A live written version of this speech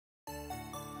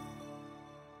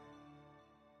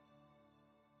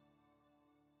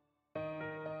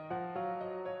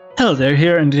Hello there,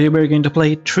 here, and today we're going to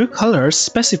play True Colors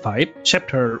Specified,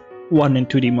 Chapter 1 in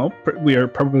 2D mode. We are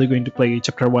probably going to play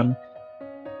Chapter 1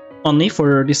 only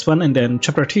for this one, and then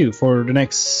Chapter 2 for the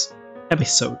next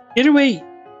episode. Either way,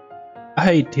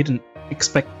 I didn't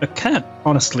expect a cat,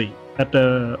 honestly, at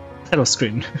the title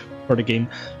screen for the game.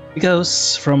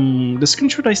 Because from the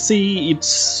screenshot I see,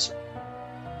 has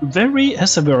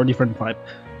a very different vibe.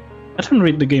 I didn't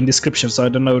read the game description, so I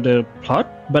don't know the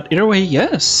plot, but either way,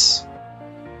 yes.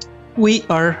 We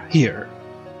are here.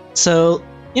 So,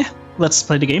 yeah, let's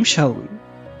play the game, shall we?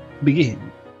 Begin.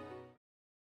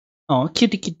 Oh,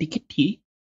 kitty kitty kitty.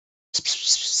 Psst,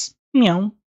 psst, psst.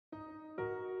 Meow.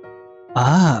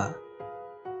 Ah.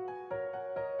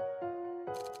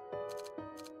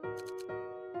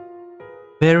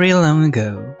 Very long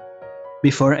ago,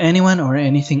 before anyone or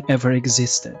anything ever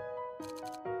existed,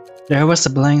 there was a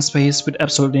blank space with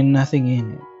absolutely nothing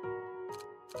in it.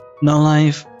 No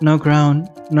life, no ground,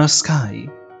 no sky,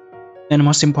 and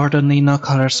most importantly, no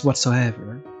colors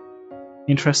whatsoever.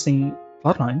 Interesting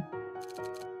plotline.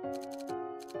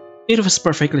 It was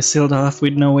perfectly sealed off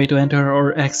with no way to enter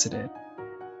or exit it.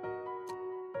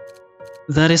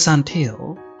 That is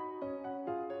until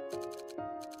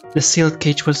the sealed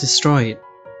cage was destroyed.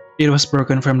 It was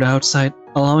broken from the outside,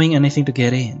 allowing anything to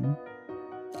get in.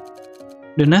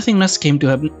 The nothingness came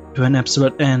to an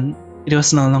absolute end. It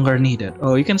was no longer needed.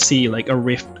 Oh, you can see like a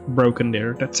rift broken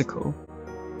there. That's cool.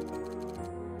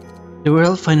 The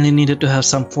world finally needed to have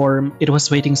some form. It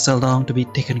was waiting so long to be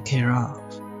taken care of.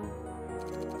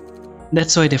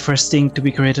 That's why the first thing to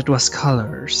be created was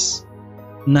colors.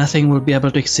 Nothing will be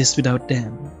able to exist without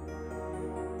them.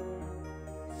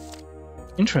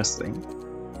 Interesting.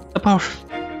 A powerful...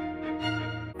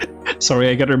 Sorry,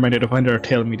 I got reminded of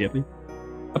Undertale immediately.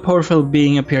 A powerful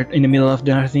being appeared in the middle of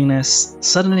the nothingness,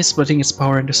 suddenly splitting its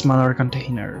power into smaller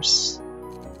containers.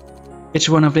 Each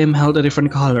one of them held a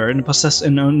different color and possessed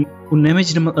an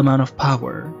unimaginable amount of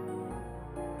power.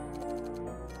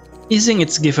 Using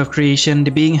its gift of creation,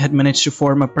 the being had managed to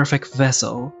form a perfect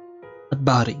vessel, a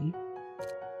body.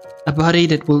 A body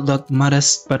that would look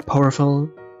modest but powerful,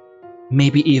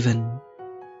 maybe even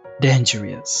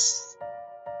dangerous.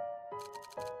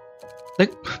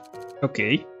 Like,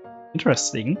 okay.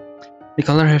 Interesting. The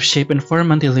color have shape and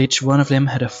form until each one of them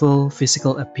had a full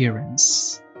physical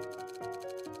appearance.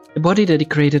 The body that they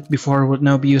created before would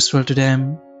now be useful to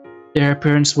them. Their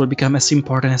appearance will become as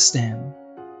important as them.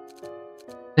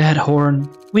 They had horn,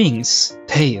 wings,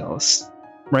 tails,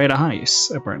 bright eyes,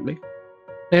 apparently.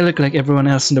 They look like everyone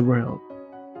else in the world.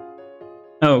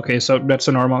 Oh, okay, so that's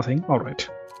a normal thing? Alright.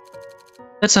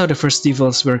 That's how the first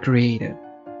devils were created.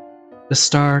 The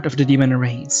start of the demon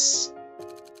race.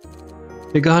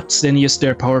 The gods then used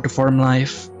their power to form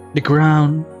life, the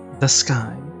ground, the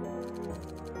sky.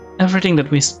 Everything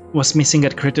that was missing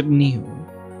got created new.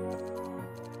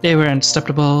 They were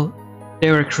unstoppable,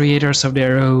 they were creators of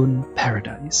their own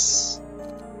paradise.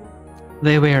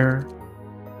 They were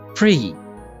free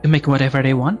to make whatever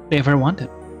they ever wanted.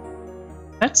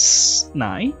 That's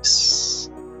nice.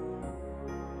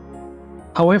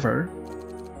 However,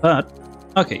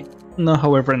 okay, no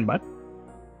however and but.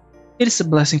 It is a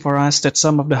blessing for us that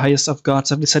some of the highest of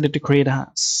gods have decided to create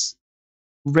us.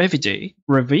 Ooh, look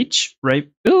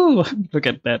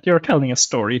at that, you're telling a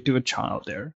story to a child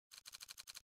there.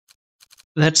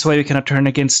 That's why we cannot turn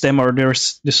against them or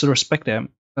disrespect them.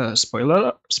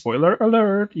 Spoiler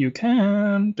alert, you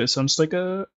can. This sounds like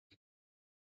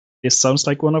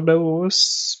one of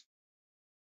those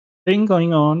thing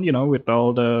going on, you know, with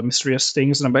all the mysterious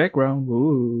things in the background.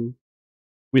 Ooh.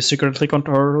 We secretly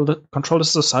control the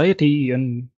society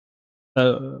and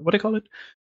what do you call it?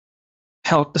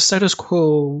 Help the status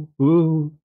quo.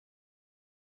 Ooh.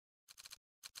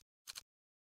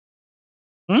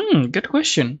 Good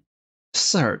question.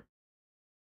 Sir,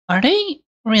 are they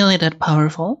really that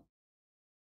powerful?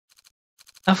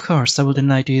 Of course, I will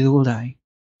deny to you, would I?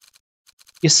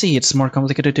 You see, it's more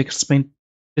complicated to explain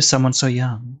to someone so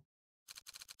young.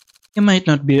 You might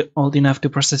not be old enough to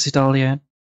process it all yet.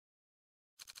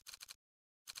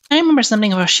 I remember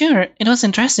something for sure. It was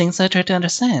interesting, so I tried to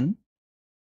understand.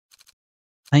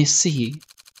 I see.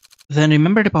 Then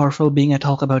remember the powerful being I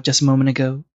talked about just a moment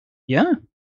ago? Yeah.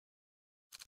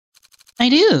 I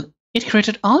do. It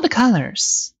created all the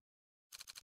colors.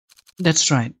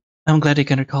 That's right. I'm glad you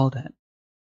can recall that.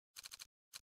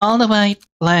 All the white,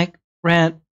 black,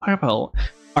 red, purple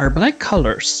are black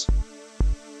colors.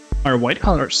 Are white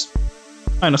colors?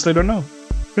 I honestly don't know.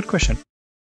 Good question.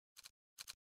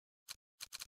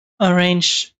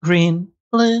 Orange, green,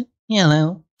 blue,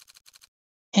 yellow.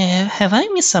 Have I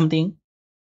missed something?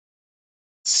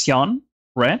 Cyan,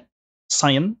 red,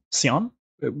 cyan, cyan.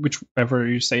 whichever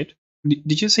you say it.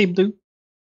 Did you say blue?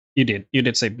 You did. You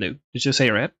did say blue. Did you say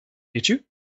red? Did you?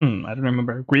 I don't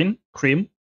remember. Green? Cream?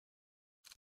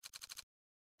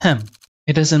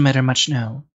 It doesn't matter much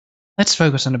now. Let's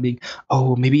focus on the big.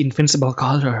 Oh, maybe invincible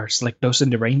colors like those in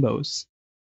the rainbows.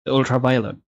 The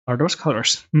ultraviolet. Are those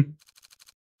colors?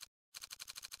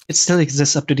 It still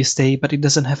exists up to this day, but it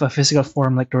doesn't have a physical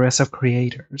form like the rest of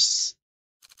creators.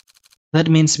 That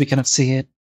means we cannot see it.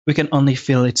 We can only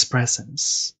feel its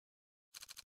presence.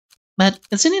 But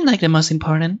isn't it like the most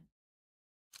important?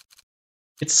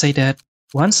 It's say that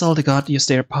once all the gods use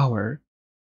their power,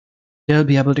 they'll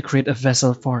be able to create a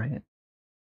vessel for it.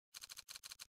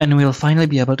 And we'll finally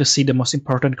be able to see the most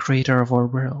important creator of our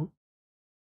world.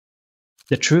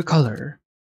 The true color.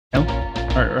 No?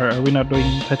 Are we not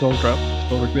doing title drop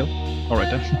or reveal? Alright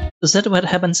then. Is that what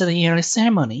happens at the yearly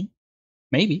ceremony?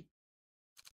 Maybe.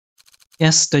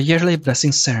 Yes, the yearly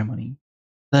blessing ceremony.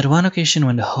 That one occasion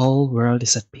when the whole world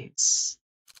is at peace.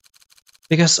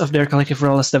 Because of their collective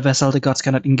role as the vessel, the gods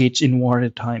cannot engage in war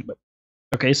at the time. But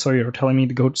okay, so you're telling me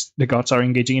the gods are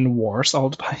engaging in wars all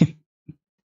the time?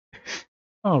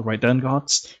 Alright then,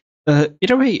 gods.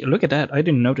 Either way, look at that. I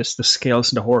didn't notice the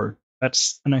scales in the horde.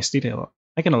 That's a nice detail.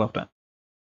 I kinda love that.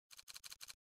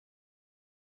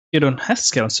 You don't have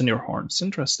scales in your horns.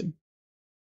 Interesting.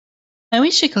 I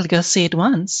wish I could go see it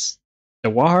once. The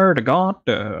war, the god,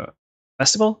 the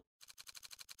festival?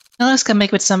 Now let's come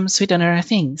back with some sweet and rare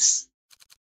things.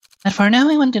 But for now,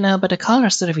 I want to know about the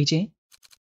colors to the VJ.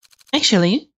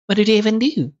 Actually, what do they even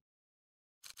do?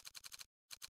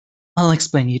 I'll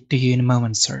explain it to you in a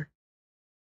moment, sir.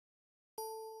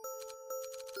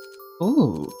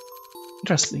 Oh,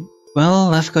 interesting.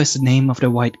 Well, Lefko is the name of the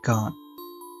white god.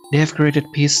 They have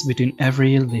created peace between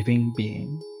every living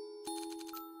being.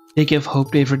 They give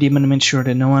hope to every demon and make sure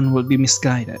that no one will be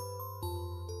misguided.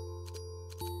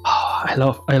 Oh, I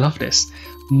love this.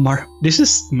 This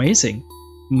is amazing.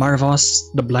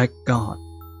 Marvos, the Black God,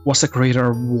 was a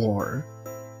creator of war,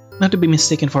 not to be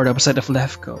mistaken for the opposite of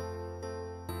Lefko.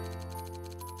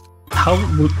 How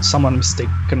would someone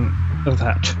mistaken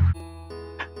that?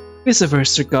 He's a very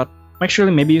strict god.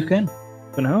 Actually, maybe you can.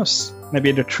 Who knows?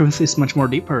 Maybe the truth is much more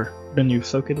deeper than you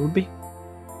thought it would be.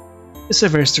 He's a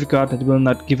very strict god that will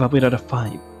not give up without a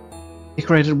fight. He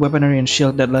created weaponry and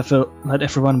shield that let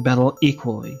everyone battle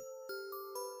equally.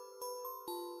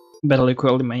 Battle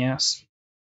equally, my ass.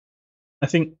 I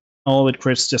think all it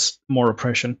creates just more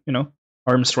oppression, you know?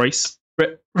 Arms race.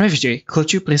 Refugee,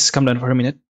 could you please come down for a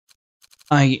minute?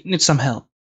 I need some help.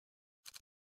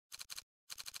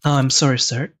 Oh, I'm sorry,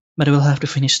 sir, but I will have to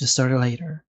finish the story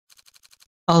later.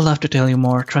 I'll love to tell you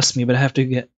more, trust me, but I have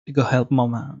to go help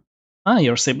Mama. Ah,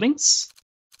 your siblings?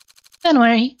 Don't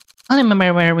worry, I'll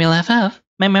remember where we left off.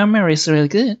 My memory is really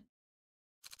good.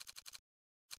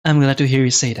 I'm glad to hear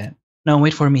you say that. Now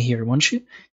wait for me here, won't you?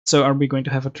 So are we going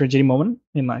to have a tragedy moment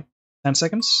in like 10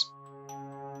 seconds?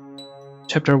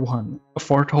 Chapter 1, A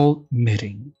Foretold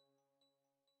Meeting.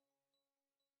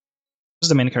 Who's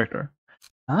the main character?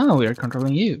 Ah, we are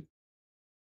controlling you.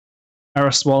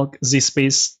 Aras Walk,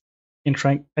 Z-Space,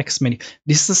 Interact, X-Mini.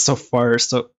 This is so far,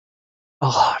 so...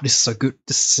 Oh, this is so good.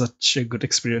 This is such a good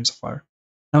experience so far.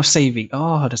 Now saving.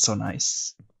 Oh, that's so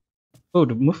nice. Oh,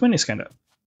 the movement is kind of...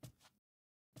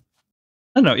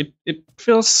 I don't know, it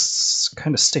feels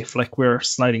kind of stiff, like we're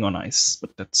sliding on ice,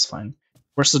 but that's fine.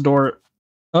 Where's the door?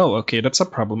 Oh, okay, that's a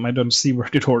problem. I don't see where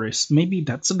the door is. Maybe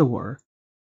that's the door.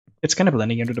 It's kind of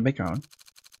blending into the background.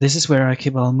 This is where I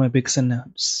keep all my books and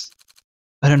notes.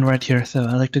 I don't write here though,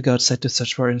 I like to go outside to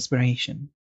search for inspiration.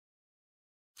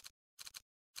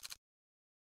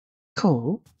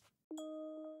 Cool.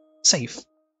 Safe.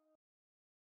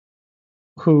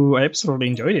 Ooh, I absolutely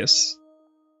enjoy this.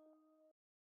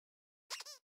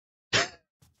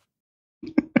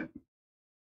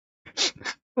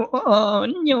 Oh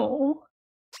no.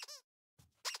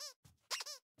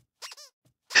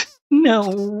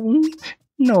 No.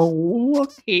 No,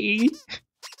 okay.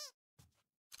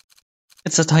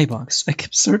 It's a toy box. I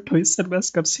keep store toys and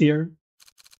mascots here.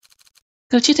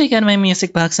 Could you take out my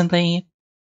music box and play it?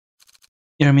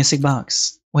 Your music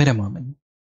box. Wait a moment.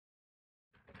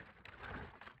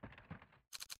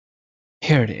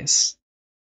 Here it is.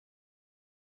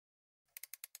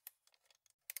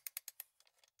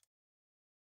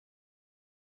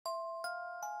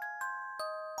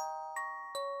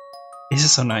 This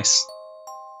is so nice.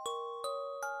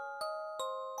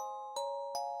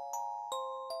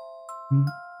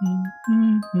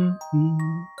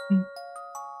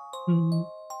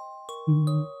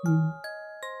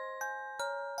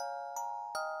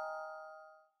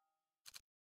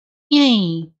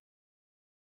 Yay!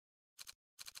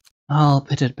 I'll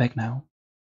put it back now.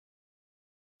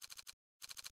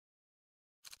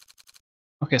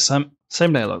 Okay, same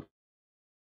dialogue.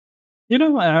 You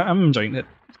know, I'm enjoying it,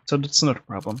 so that's not a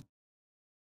problem.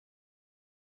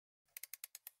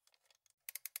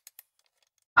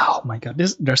 Oh my god,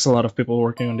 there's a lot of people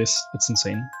working on this. It's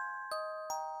insane.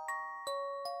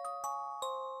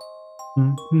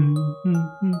 And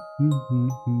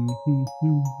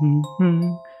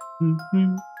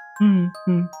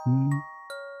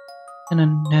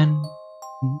then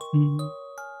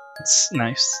it's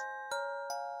nice.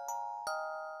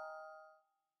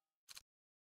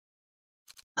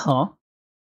 Huh?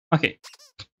 Okay.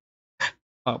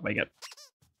 Oh my god.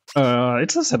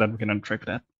 It's a setup we can untrack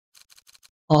that.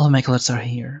 All of my clothes are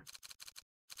here.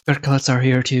 Your clothes are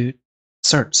here to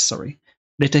search, sorry.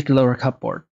 They take the lower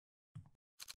cupboard.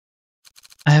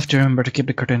 I have to remember to keep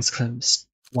the curtains closed.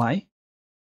 Why?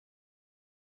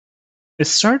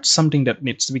 Is search something that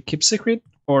needs to be kept secret,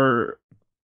 or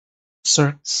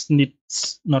search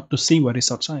needs not to see what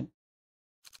is outside?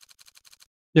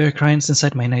 There are cranes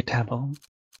inside my night table.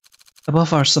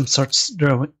 Above are some of Search's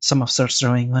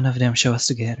drawing. One of them show us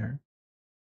together.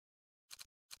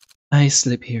 I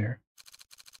sleep here.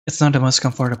 It's not the most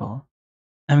comfortable.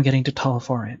 I'm getting too tall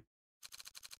for it.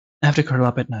 I have to curl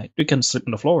up at night. You can sleep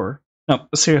on the floor. No,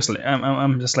 seriously,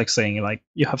 I'm just like saying, like,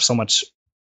 you have so much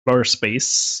floor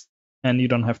space and you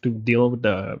don't have to deal with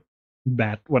the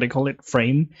what do you call it,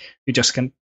 frame. You just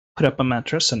can put up a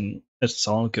mattress and it's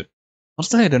all good.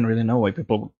 Honestly, I don't really know why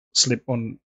people sleep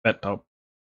on bathtub.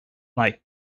 Like,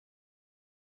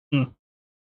 I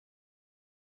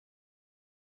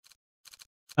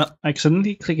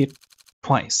accidentally click it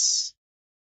twice.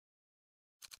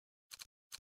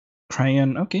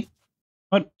 Crayon, okay.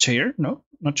 What, chair? No,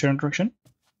 not chair interaction.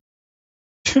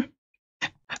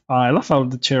 I love how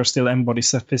the chair still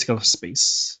embodies a physical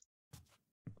space.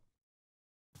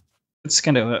 It's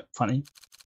kind of funny.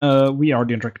 We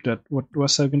already interacted. What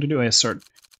was I going to do? I start.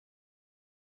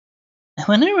 I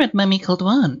wonder what Mommy could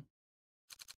want.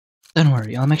 Don't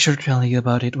worry, I'll make sure to tell you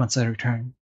about it once I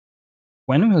return.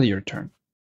 When will you return?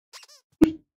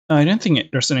 I don't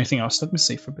think there's anything else. Let me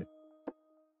save a bit.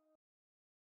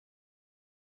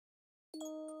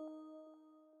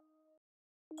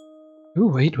 Ooh,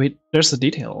 wait, there's a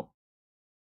detail.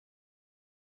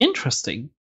 Interesting.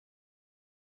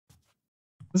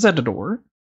 Is that the door?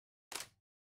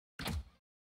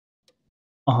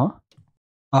 Uh-huh.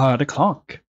 The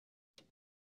clock.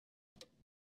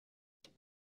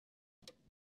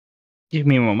 Give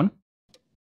me a moment.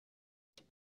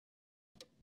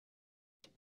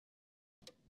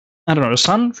 I don't know, the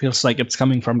sun feels like it's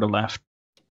coming from the left.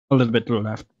 A little bit to the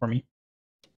left for me.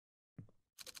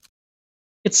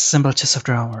 It's a simple chest of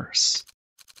drawers.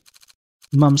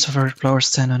 Mom's favorite flowers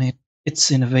stand on it.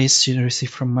 It's in a vase she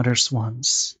received from Mother's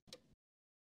once.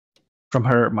 From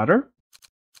her mother?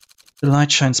 The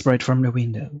light shines bright from the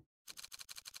window.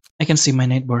 I can see my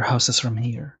neighbor houses from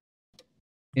here.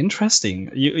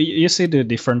 Interesting. You see the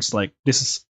difference, like this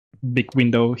is big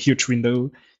window, huge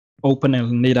window, open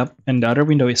and lit up, and the other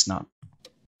window is not.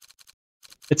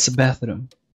 It's a bathroom.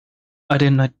 I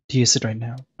did not use it right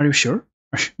now. Are you sure?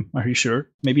 Are you sure?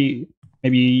 Maybe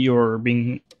you're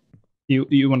being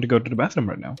you want to go to the bathroom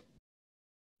right now.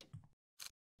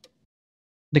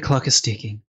 The clock is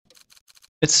ticking.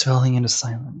 It's swelling in the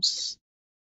silence.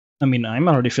 I mean, I'm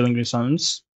already feeling the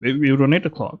silence. We don't need the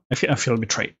clock. I feel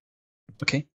betrayed.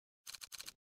 Okay.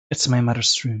 It's my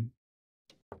mother's room.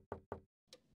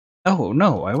 Oh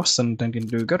no, I wasn't intending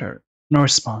to go there. No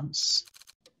response.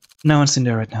 No one's in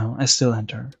there right now. I still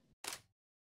enter.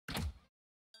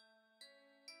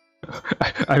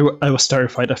 I was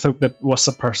terrified. I thought that was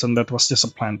a person. That was just a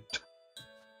plant.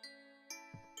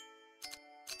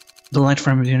 The light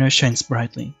from the window shines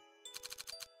brightly.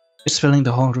 It's filling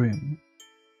the whole room.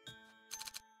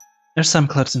 There's some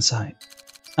clothes inside.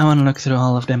 I want to look through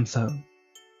all of them though.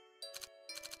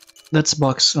 That's a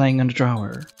box lying on the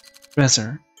drawer.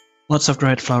 Dresser. Lots of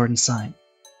dried flour inside.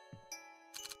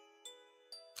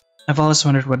 I've always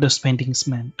wondered what those paintings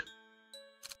meant.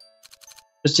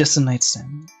 It's just a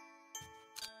nightstand.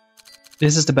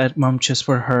 This is the bed Mom chose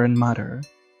for her and Mother.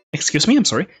 Excuse me, I'm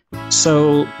sorry.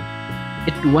 So,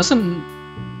 it wasn't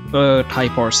a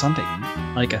typo or something.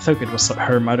 Like, I thought it was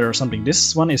her mother or something.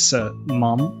 This one is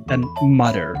Mom and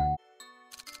Mother.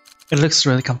 It looks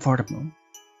really comfortable.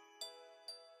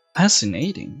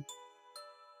 Fascinating.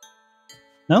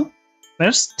 No?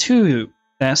 There's two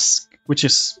desks, which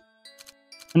is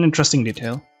an interesting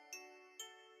detail.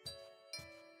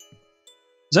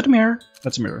 Is that a mirror?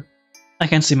 That's a mirror. I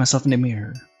can see myself in the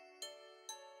mirror.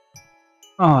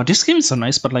 Oh, this game is so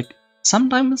nice, but like,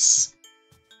 sometimes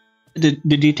the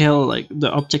detail, like, the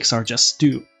objects are just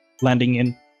too blending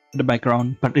in. the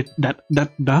background, but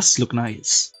that does look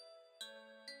nice.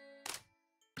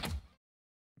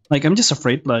 Like, I'm just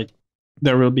afraid, like,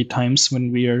 there will be times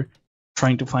when we are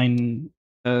trying to find,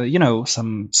 you know,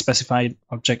 some specified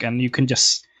object, and you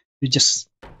just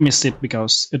miss it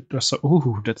because it was so.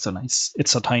 Ooh, that's so nice.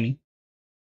 It's so tiny.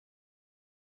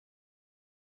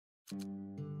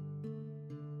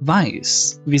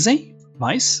 Vice,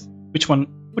 Vice? Which one?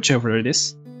 Whichever it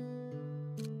is.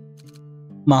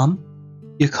 Mom,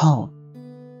 you called.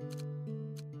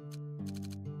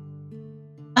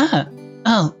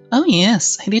 Oh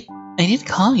yes, I did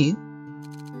call you.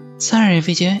 Sorry,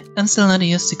 Vijay, I'm still not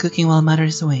used to cooking while mother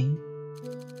is away.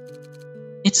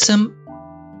 It's so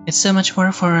much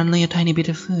work for only a tiny bit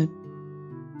of food.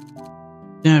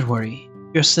 Do not worry,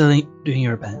 you're still doing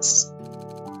your best.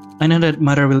 I know that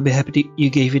mother will be happy you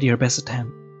gave it your best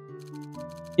attempt.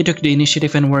 You took the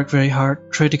initiative and worked very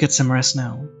hard. Try to get some rest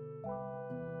now.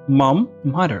 Mom,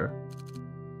 mother.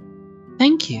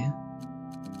 Thank you.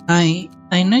 I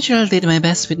naturally did my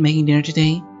best with making dinner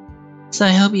today, so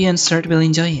I hope you and Sturt will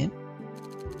enjoy it.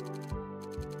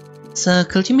 So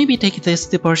could you maybe take this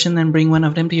portion and bring one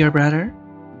of them to your brother?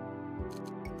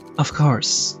 Of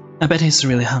course. I bet he's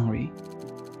really hungry.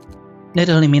 That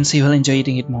only means he will enjoy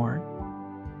eating it more.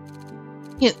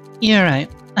 You're right.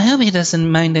 I hope he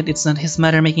doesn't mind that it's not his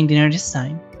mother making dinner this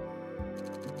time.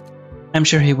 I'm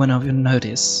sure he won't even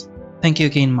notice. Thank you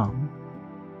again, Mom.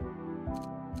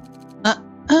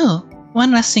 Oh,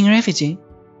 one last thing, Refugee.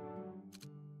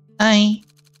 I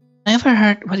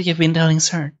overheard what you've been telling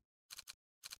Sir.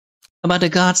 About the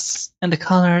gods and the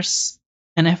colors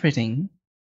and everything.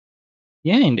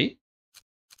 Yeah, indeed.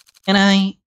 And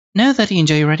I know that you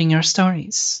enjoy writing your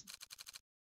stories.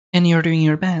 And you're doing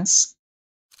your best.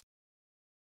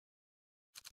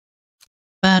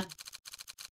 But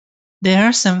there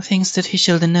are some things that he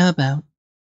shouldn't know about.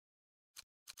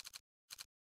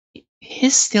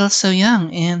 He's still so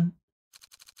young and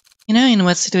you know in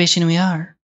what situation we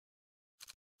are.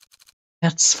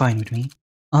 That's fine with me.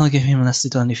 I'll give him less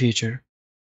detail in the future.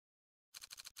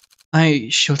 I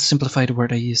should simplify the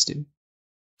word I used to.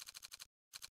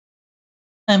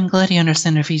 I'm glad you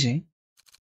understand, Rafiji.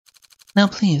 Now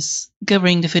please, go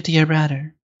bring the food to your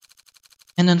brother.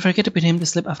 And don't forget to put him to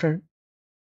sleep after.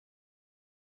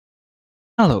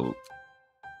 Hello.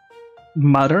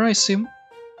 Mother, I assume?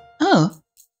 Oh.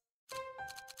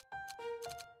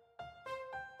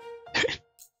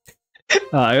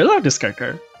 I love this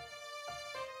character.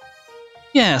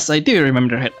 Yes, I do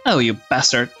remember it. Oh, you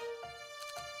bastard.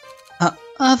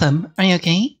 Autumn, are you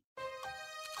okay?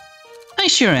 I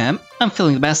sure am. I'm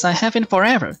feeling the best I have in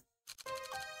forever.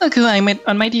 Look who I met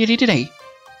on my duty today.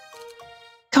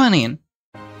 Come on in.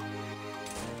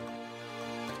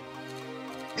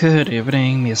 Good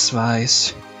evening, Miss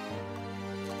Weiss.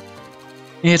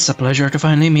 It's a pleasure to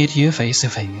finally meet you face to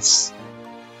face.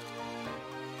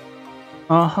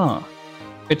 Uh-huh.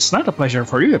 It's not a pleasure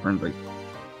for you, apparently.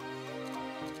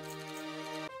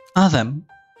 Autumn,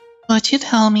 would you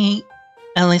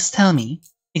at least tell me,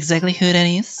 exactly who that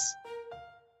is?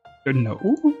 No.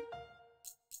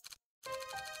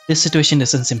 This situation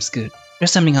doesn't seem good.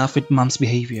 There's something off with Mom's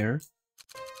behavior.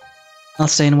 I'll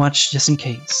stay and watch just in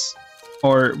case.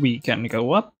 Or we can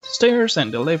go upstairs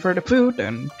and deliver the food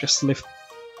and just leave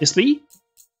this be.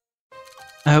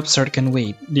 I hope Sir can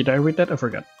wait. Did I read that? I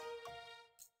forgot.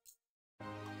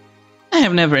 I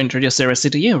have never introduced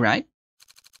Terrorose to you, right?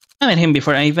 I met him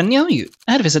before I even knew you.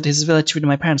 I had visited his village with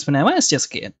my parents when I was just a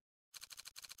kid.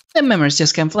 The memories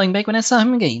just came flying back when I saw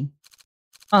him again.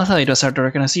 Although it was hard to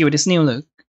recognize you with his new look.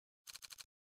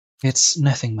 It's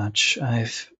nothing much.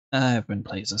 I've been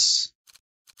places.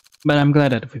 But I'm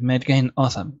glad that we've met again,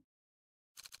 Autumn.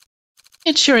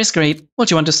 It sure is great. Would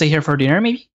you want to stay here for dinner,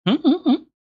 maybe? Am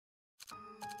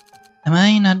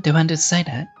I not the one to say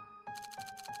that?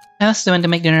 I was the one to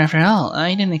make dinner after all.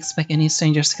 I didn't expect any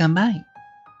strangers to come by.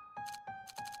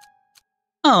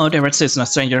 Oh, Terrorose is no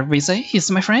stranger, Vijay.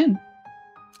 He's my friend.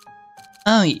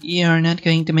 Oh, you're not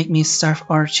going to make me starve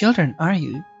our children, are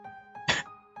you?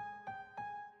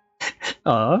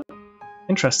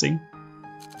 Interesting.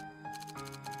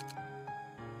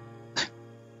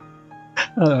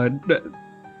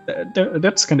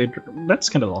 That's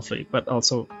kind of lovely, but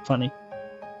also funny,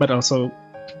 but also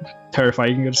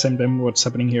terrifying at the same time. What's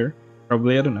happening here?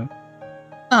 Probably, I don't know.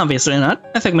 Obviously not.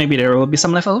 I think maybe there will be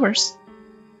some leftovers.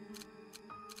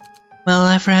 Well,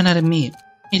 I've ran out of meat.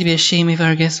 It'd be a shame if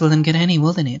our guests wouldn't get any,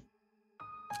 wouldn't it?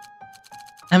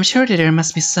 I'm sure that there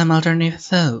must be some alternative,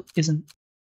 though, isn't?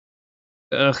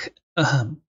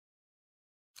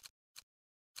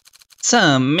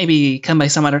 So, maybe come by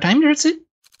some other time, that's it?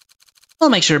 I'll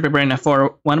make sure to prepare enough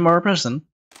for one more person.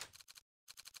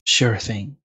 Sure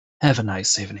thing. Have a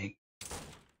nice evening.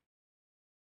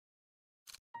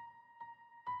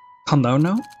 Calm down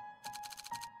now?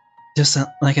 Just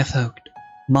like I thought,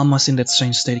 Mom was in that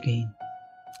strange state again.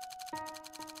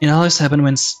 It always happens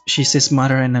when she sees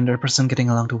Mother and another person getting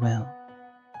along too well.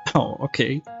 Oh,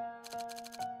 okay.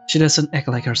 She doesn't act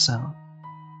like herself.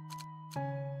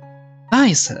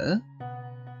 Hi, sir.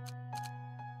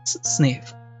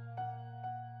 Sniff.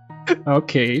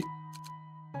 Okay.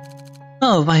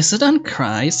 Oh, Visa, don't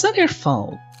cry. It's not your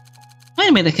fault.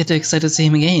 I made the kid too excited to see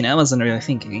him again. I wasn't really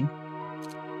thinking.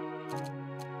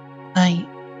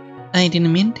 I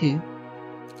didn't mean to.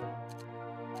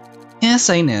 Yes,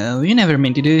 I know. You never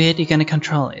meant to do it. You can't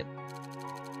control it.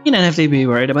 You don't have to be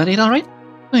worried about it, alright?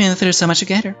 We went through so much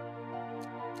together.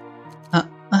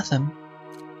 Awesome.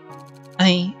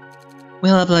 I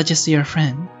will oblige to your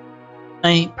friend.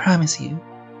 I promise you.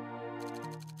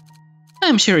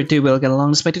 I'm sure you two will get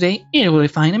along despite today. It will be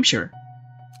fine, I'm sure.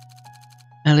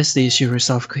 At least the issue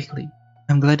resolved quickly.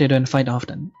 I'm glad they don't fight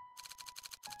often.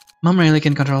 Mom really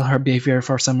can control her behavior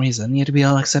for some reason, yet we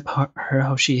all accept her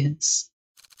how she is.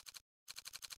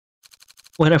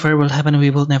 Whatever will happen,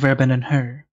 we will never abandon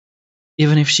her.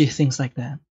 Even if she thinks like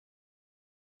that.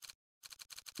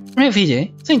 Right,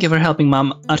 Vijay. Thank you for helping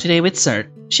Mom out today with cert.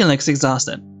 She looks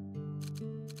exhausted.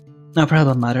 No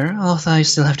problem, Mother. Although I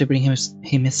still have to bring him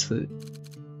his food.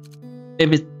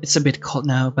 It's a bit cold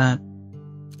now, but...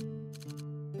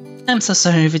 I'm so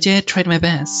sorry, Vijay. I tried my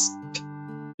best.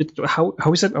 How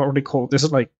is it already cold? Is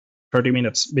it like 30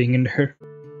 minutes being in there?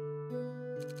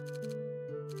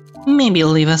 Maybe you'll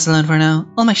leave us alone for now.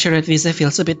 I'll make sure that Visa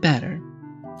feels a bit better.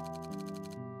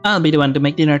 I'll be the one to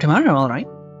make dinner tomorrow, alright?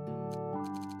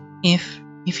 If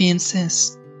you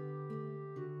insist.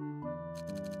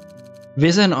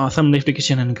 Visa and Autumn leave the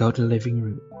kitchen and go to the living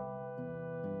room.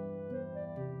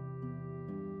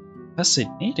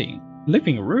 Fascinating.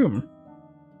 Living room.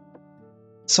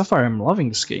 So far, I'm loving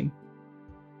this game.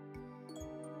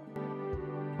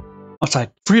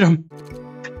 Outside. Freedom!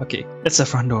 Okay, that's the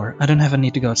front door. I don't have a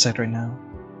need to go outside right now.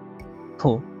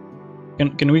 Cool.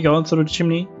 Can we go out through the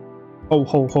chimney? Ho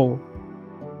ho ho.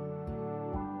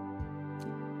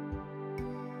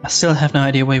 I still have no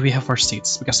idea why we have 4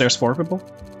 seats, because there's 4 people?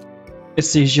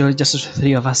 It's usually just the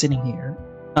 3 of us sitting here.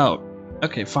 Oh,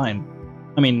 okay, fine.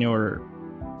 I mean, your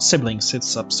sibling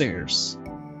sits upstairs,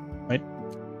 right?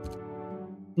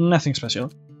 Nothing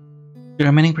special. The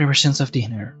remaining preparations of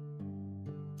dinner.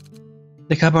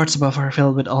 The cupboards above are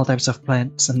filled with all types of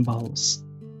plates and bowls.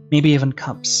 Maybe even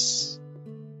cups.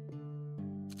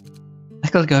 I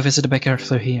could go visit the backyard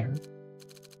through here.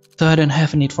 Though I don't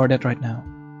have a need for that right now.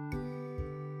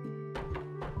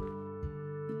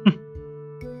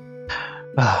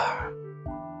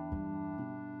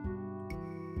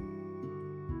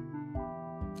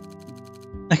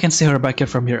 I can see her backyard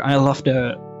from here. I love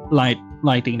the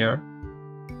lighting there.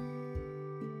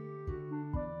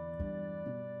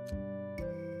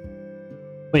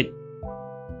 Wait.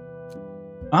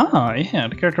 Ah, yeah,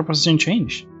 the character position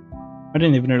changed. I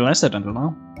didn't even realize that until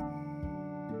now.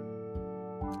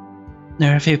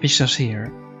 There are a few pictures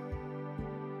here.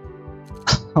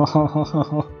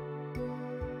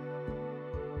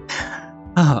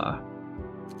 Ah.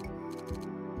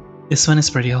 This one is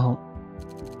pretty old.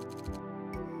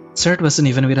 Cert wasn't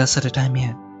even with us at the time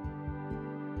yet.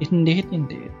 Indeed,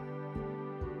 indeed.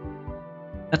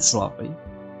 That's lovely.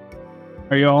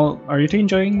 Are you two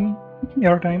enjoying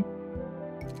your time?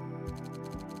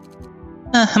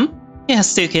 He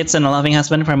has 2 kids and a loving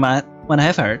husband from what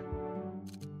I've heard.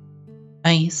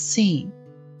 I see.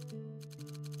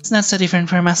 It's not so different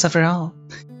from us after all.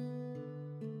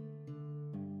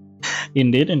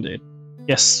 Indeed, indeed.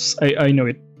 Yes, I know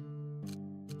it.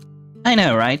 I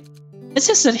know, right? It's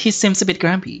just that he seems a bit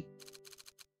grumpy.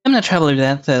 I'm not troubled with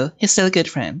that, though. He's still a good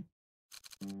friend.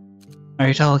 Are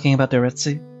you talking about the red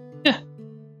suit? Yeah.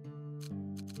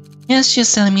 Yes,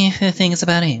 she's telling me a few things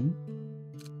about him.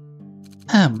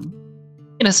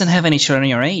 He doesn't have any children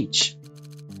your age.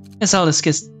 His oldest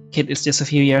kid is just a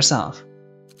few years off.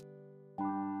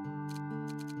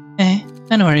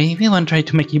 Don't worry, we won't try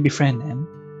to make you befriend him.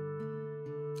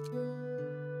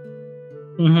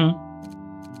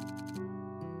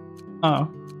 Oh.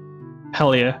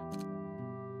 Hell yeah.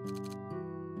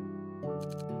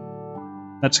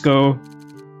 Let's go.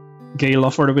 Gay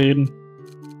love for the win.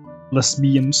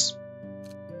 Lesbians.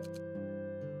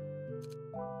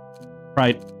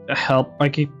 Right. Help. I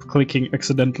keep clicking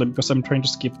accidentally because I'm trying to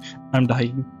skip. I'm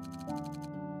dying.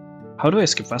 How do I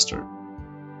skip faster?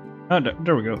 Oh,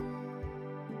 there we go.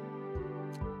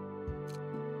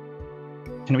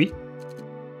 Can we?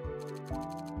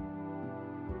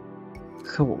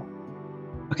 Cool.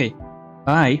 Okay,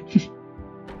 bye.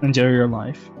 Enjoy your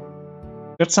life.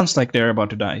 That sounds like they're about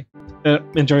to die.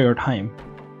 Enjoy your time.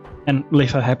 And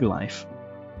live a happy life.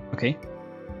 Okay?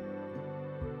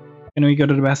 Can we go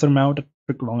to the bathroom now? That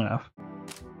took long enough.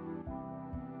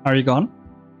 Are you gone?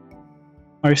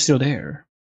 Are you still there?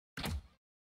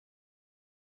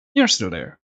 You're still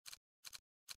there.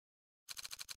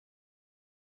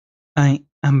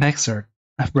 I'm back, sir.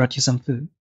 I've brought you some food.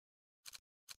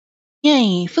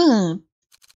 Yay, food!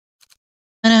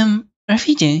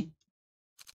 Refugee?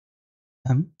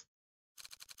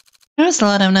 There's a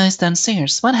lot of noise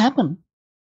downstairs. What happened?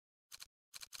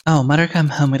 Oh, mother came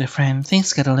home with a friend.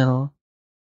 Things got a little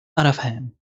out of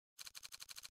hand.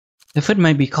 The food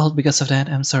might be cold because of that.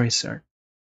 I'm sorry, sir.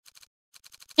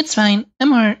 It's fine. I'm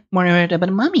more worried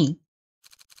about mommy.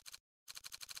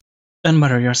 Don't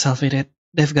bother yourself with it.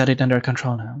 They've got it under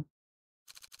control now.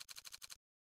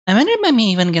 I wonder if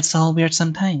mommy even gets all weird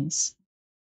sometimes.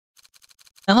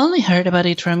 I've only heard about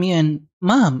it from you and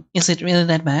Mom. Is it really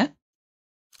that bad?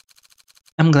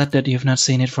 I'm glad that you've not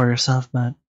seen it for yourself,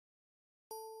 but...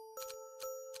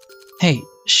 Hey,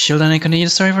 shouldn't I continue the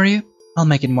story for you? I'll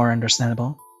make it more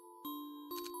understandable.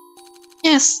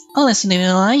 Yes, I'll listen to it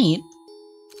while I eat.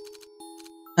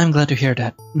 I'm glad to hear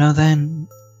that. Now then...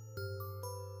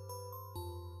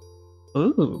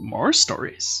 Ooh, more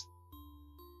stories.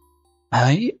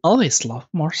 I always love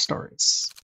more stories.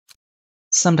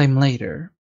 Sometime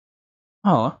later.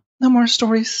 Oh, no more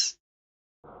stories?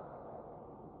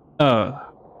 For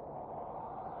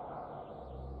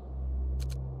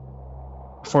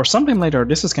sometime later,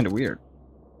 this is kinda weird.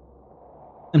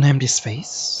 An empty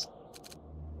space?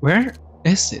 Where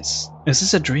is this? Is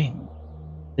this a dream?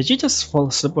 Did you just fall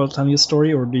asleep while telling your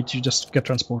story, or did you just get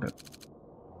transported?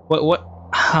 What?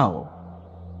 How?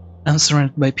 I'm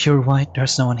surrounded by pure white,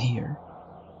 there's no one here.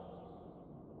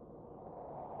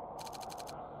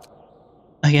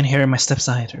 I can hear my steps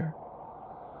either.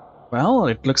 Well,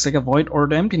 it looks like a void or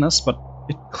the emptiness, but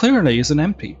it clearly isn't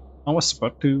empty. I was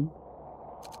about to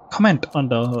comment on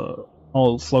the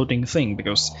whole floating thing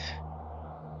because,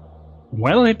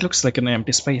 well, it looks like an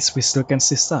empty space. We still can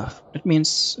see stuff. It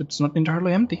means it's not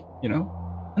entirely empty, you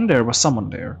know? And there was someone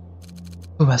there.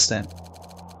 Who was that?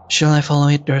 Shall I follow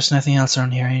it? There's nothing else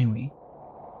around here anyway.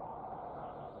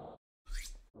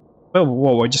 Oh,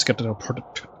 whoa, I just got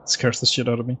teleported. It scares the shit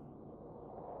out of me.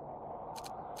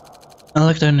 I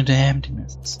look down into the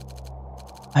emptiness.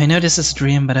 I know this is a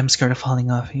dream, but I'm scared of falling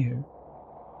off here.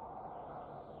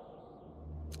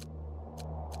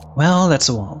 Well, that's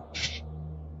a wall.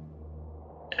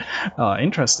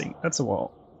 Interesting. That's a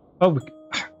wall. Oh,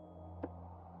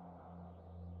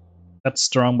 that's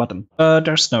the wrong button.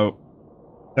 There's no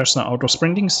auto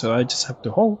sprinting, so I just have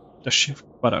to hold the shift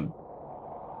button.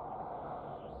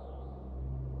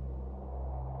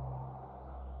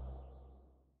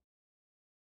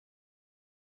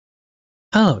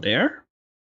 Hello there.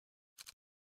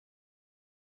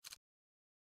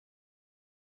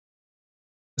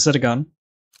 Is that a gun?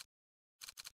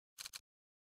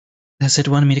 Does it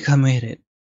want me to come with it?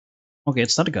 Okay,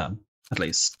 it's not a gun, at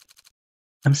least.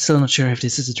 I'm still not sure if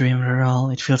this is a dream at all.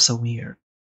 It feels so weird.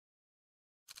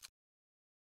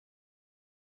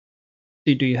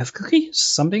 Do you have cookies?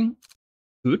 Something?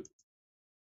 Good?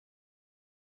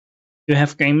 Do you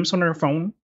have games on your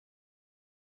phone?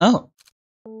 Oh.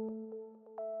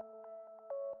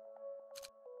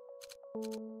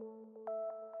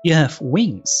 You have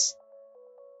wings.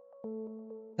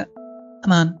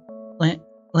 Come on.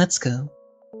 Let's go.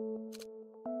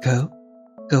 Go?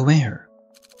 Go where?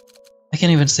 I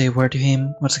can't even say a word to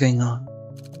him. What's going on?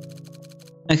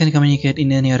 I can communicate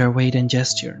in any other way than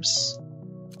gestures.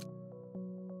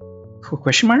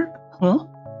 Question mark? Huh?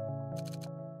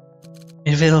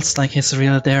 It feels like he's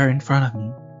really there in front of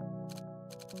me.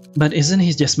 But isn't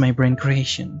he just my brain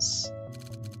creations?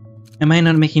 Am I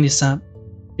not making this up?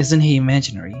 Isn't he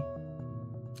imaginary?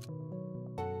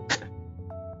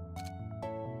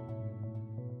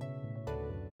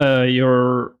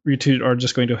 You two are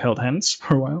just going to hold hands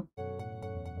for a while?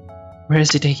 Where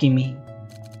is he taking me?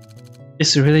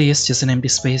 This really is just an empty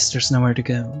space, there's nowhere to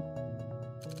go.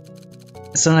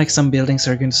 It's not like some buildings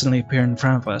are going to suddenly appear in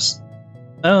front of us.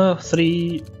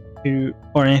 3, 2,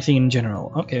 or anything in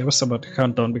general. Okay, I was about to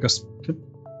count down because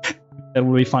that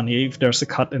would be funny if there's a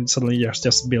cut and suddenly there's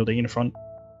just a building in front.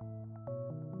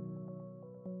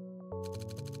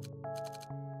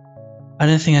 I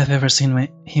don't think I've ever seen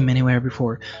him anywhere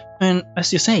before. And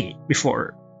as you say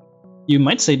before, you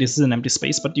might say this is an empty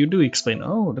space, but you do explain,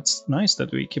 oh, that's nice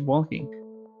that we keep walking.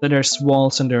 That there's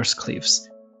walls and there's cliffs.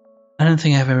 I don't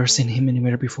think I've ever seen him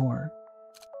anywhere before.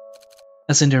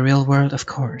 As in the real world, of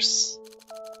course.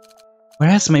 Where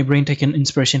has my brain taken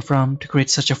inspiration from to create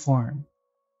such a form?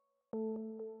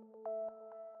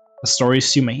 The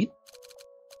stories you made?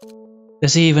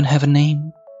 Does he even have a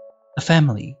name? A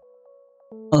family?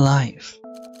 A life?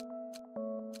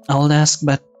 I would ask,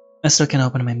 but I still can't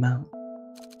open my mouth.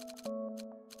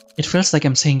 It feels like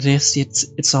I'm saying this,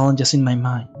 it's all just in my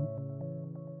mind.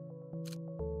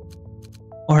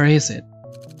 Or is it?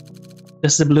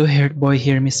 Does the blue-haired boy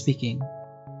hear me speaking?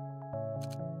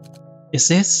 Is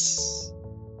this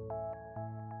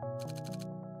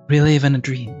really even a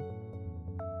dream?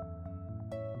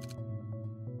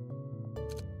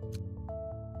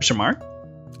 Question mark?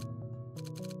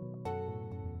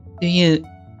 Do you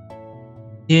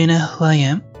know who I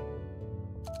am?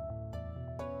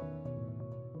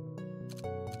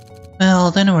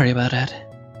 Well, don't worry about that.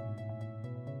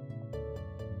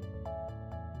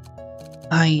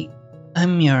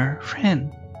 I'm your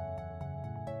friend.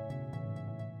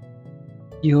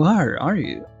 You are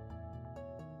you?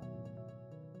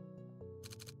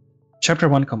 Chapter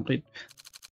 1 complete.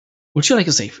 Would you like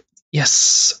a save?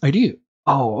 Yes, I do.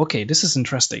 Oh, okay, this is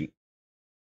interesting.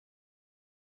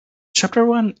 Chapter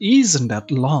 1 isn't that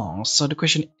long, so the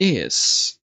question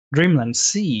is... Dreamland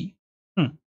Sea.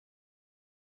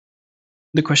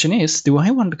 The question is, do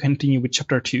I want to continue with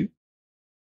Chapter 2?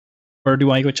 Or do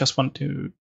I just want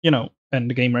to, end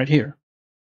the game right here?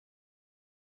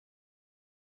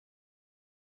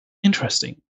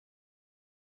 Interesting.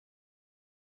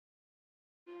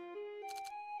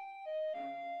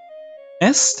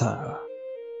 Esta.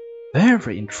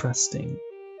 Very interesting.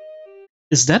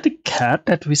 Is that the cat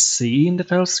that we see in the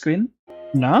title screen?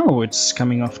 No, it's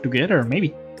coming off together,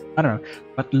 maybe. I don't know.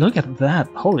 But look at that.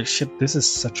 Holy shit, this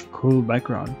is such a cool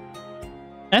background.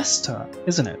 Esta,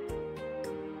 isn't it?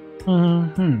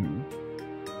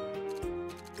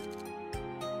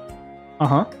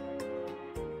 Uh-huh.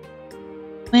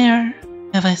 Where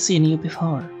have I seen you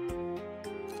before?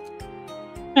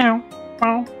 Meow,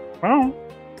 meow, meow.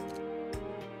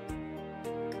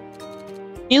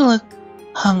 You look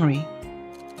hungry.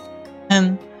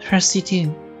 And thirsty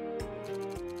too.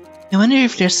 I wonder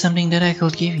if there's something that I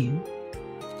could give you.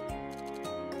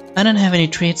 I don't have any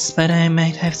treats, but I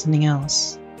might have something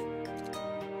else.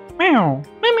 Meow,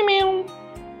 meow, meow, meow.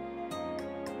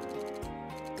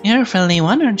 You're a friendly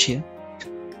one, aren't you?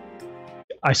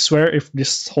 I swear if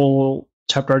this whole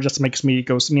chapter just makes me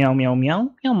goes meow, meow,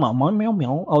 meow, meow, meow, meow, meow,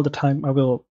 meow all the time, I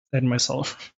will end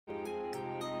myself.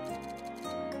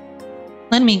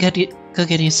 Let me go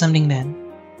get you something then.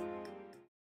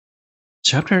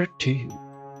 Chapter 2.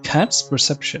 Cat's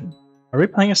Perception. Are we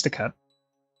playing as the cat?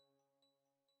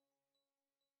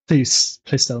 Please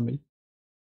tell me.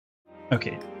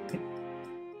 Okay.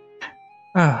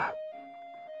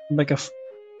 Like a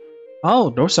oh,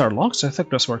 those are logs. I thought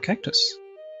those were cactus.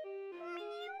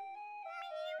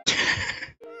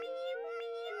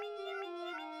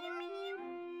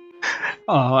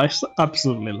 Oh, I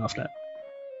absolutely love that.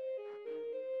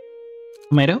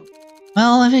 Tomato?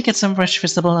 Well, if you get some fresh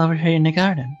vegetable over here in the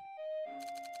garden.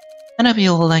 I know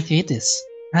you will like to eat this,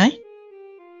 right?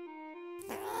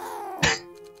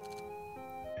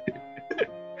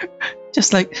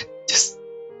 just like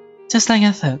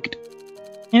I thought.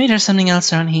 Maybe there's something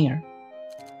else around here.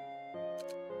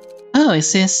 Oh,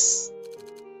 is this...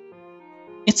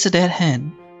 It's a dead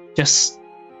hen. Just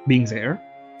being there.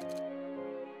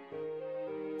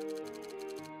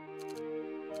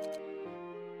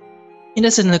 It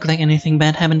doesn't look like anything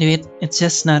bad happened to it. It's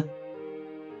just not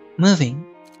moving.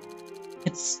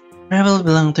 It's probably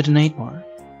belonged to the nightmare.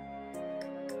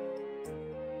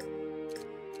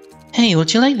 Hey,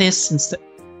 would you like this instead?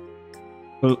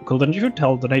 Well, couldn't you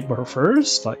tell the nightmare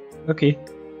first? Like, okay.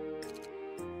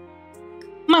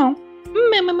 Meow,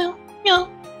 meow, meow, meow, meow.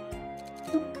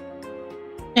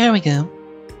 There we go.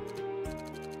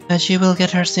 But you will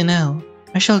get thirsty now.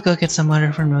 I shall go get some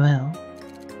water from the well.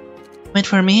 Wait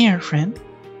for me here, friend.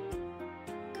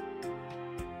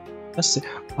 Let's see.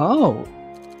 Oh,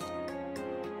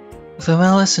 The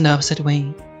well is in the opposite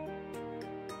way.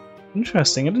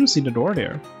 interesting. I didn't see the door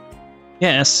there.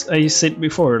 Yes, I said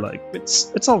before, like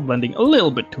it's all blending a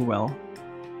little bit too well.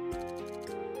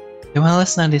 The well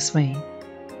is not this way.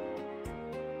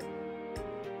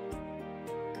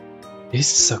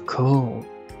 This is so cool.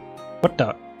 What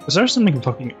the? Is there something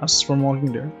blocking us from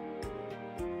walking there?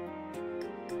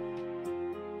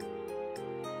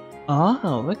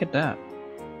 Oh, look at that.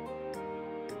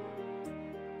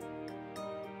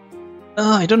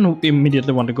 I don't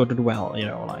immediately want to go to the well,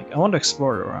 like I want to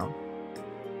explore around.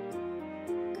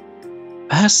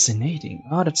 Fascinating.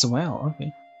 Oh, that's a well,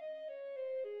 okay.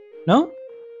 No?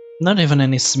 Not even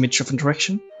any smidge of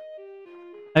interaction?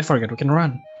 I forget we can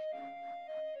run.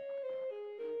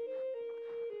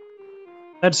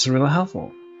 That's really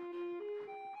helpful.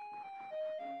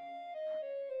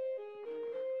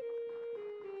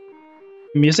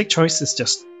 Music choice is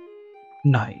just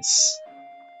nice.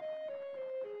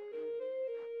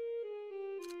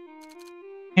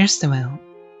 Here's the well.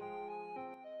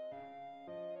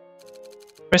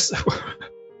 Press.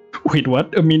 Wait,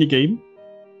 what? A mini game?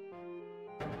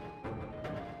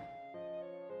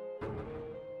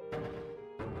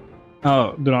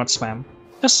 Oh, do not spam.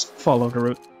 Just follow the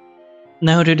route.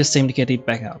 Now do the same to get it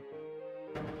back out.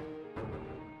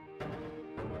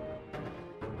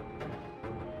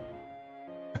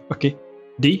 Okay.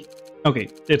 D? Okay,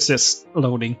 it's just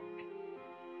loading.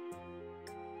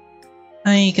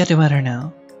 I got the water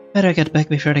now. Better get back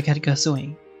before the cat goes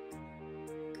away.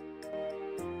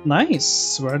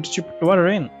 Nice! Where did you put the water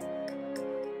in?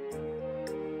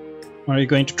 Are you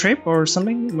going to trip or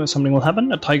something? Something will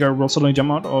happen? A tiger will suddenly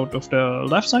jump out of the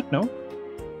left side? No?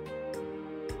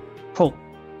 Pull.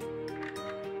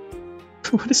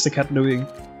 What is the cat doing?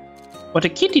 What a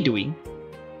kitty doing?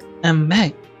 I'm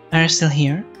back. Are you still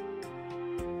here?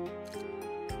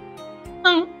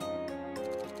 Oh.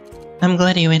 I'm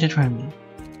glad you waited for me.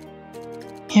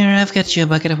 Here, I've got you a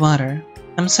bucket of water.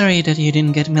 I'm sorry that you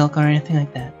didn't get milk or anything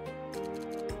like that.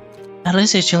 At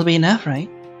least it shall be enough, right?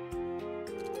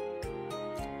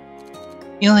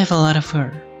 You'll have a lot of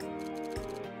fur.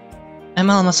 I'm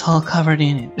almost all covered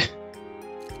in it.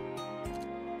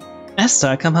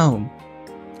 Esther, come home.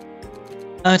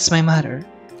 Oh, it's my mother.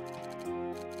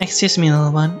 Excuse me,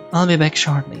 little one. I'll be back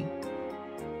shortly.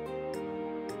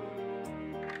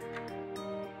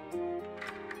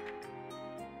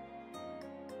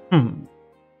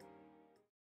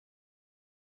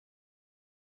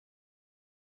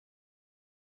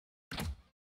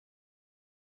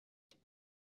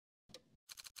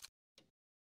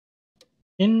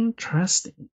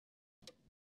 Interesting.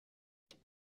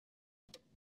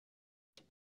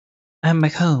 I'm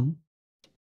back home.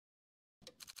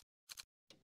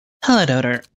 Hello,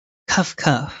 daughter. Cough,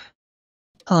 cough.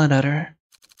 Hello, daughter.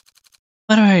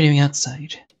 What are you doing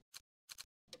outside?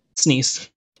 Sneeze.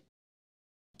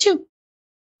 Chew.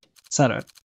 Sad.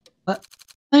 What?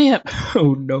 Oh, yeah.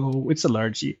 Oh no, it's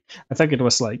allergy. I think it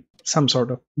was like some sort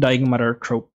of dying mother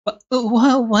trope.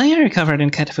 Why are you covered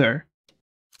in cat fur?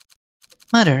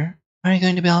 Mother, are you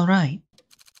going to be alright?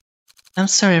 I'm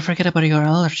sorry, I forgot about your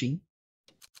allergy.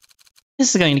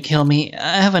 This is going to kill me.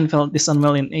 I haven't felt this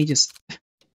unwell in ages.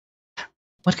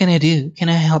 What can I do? Can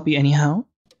I help you anyhow?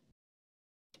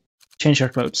 Change your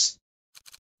clothes.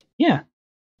 Yeah.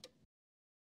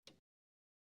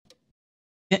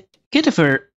 Get the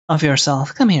fur off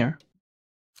yourself. Come here.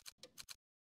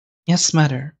 Yes,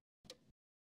 mother.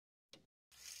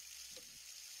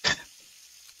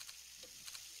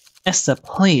 Esther,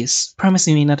 please, promise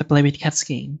me not to play with cats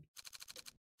again.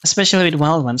 Especially with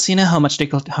wild ones, you know how much they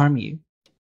could harm you.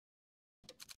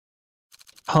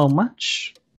 How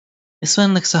much? This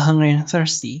one looks so hungry and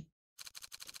thirsty.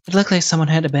 It looked like someone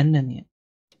had abandoned it.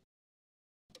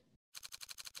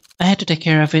 I had to take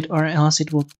care of it or else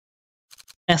it would...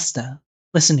 Esther,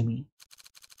 listen to me.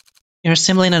 You're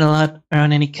simply not allowed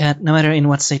around any cat, no matter in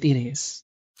what state it is.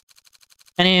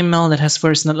 Any animal that has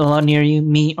fur is not allowed near you,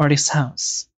 me, or this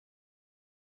house.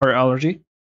 Or allergy?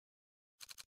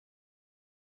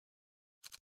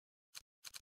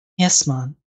 Yes,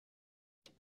 Mom.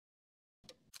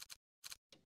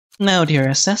 No,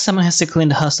 dearest, someone has to clean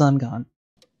the house while I'm gone.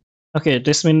 Okay,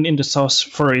 this means in this house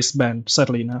fur is banned,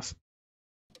 sadly enough.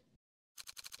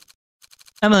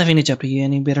 I'm leaving the job to you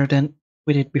any better than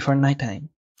with it before nighttime.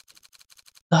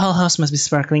 The whole house must be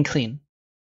sparkling clean.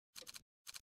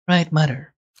 Right,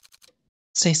 Mother.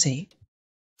 Stay safe.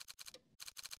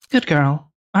 Good girl.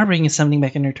 I'll bring you something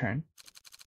back in return.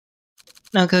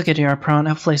 Now go get your apron.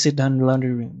 I'll place it down in the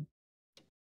laundry room.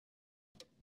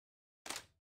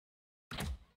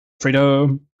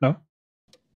 Freedom. No?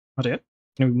 Not yet.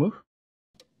 Can we move?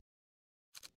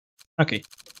 Okay.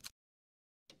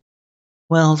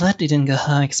 Well, that didn't go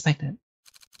how I expected.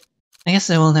 I guess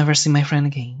I will never see my friend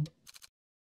again.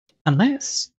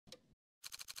 Unless...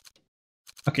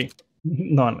 Okay.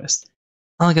 No unless.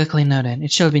 I'll go clean now then.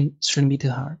 It shouldn't be too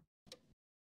hard.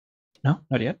 No,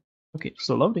 not yet. Okay,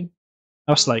 still loading.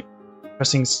 I was like,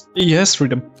 pressing yes,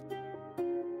 freedom.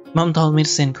 Mom told me to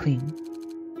stay clean.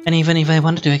 And even if I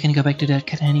wanted to, I can go back to that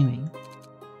cat anyway.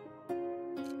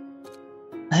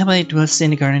 How about it will stay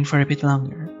in the garden for a bit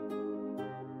longer?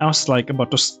 I was like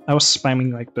about to, I was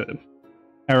spamming like the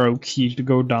arrow key to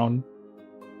go down,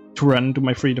 to run to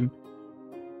my freedom.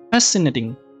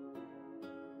 Fascinating.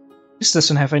 This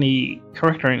doesn't have any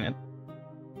character in it.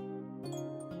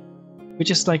 Which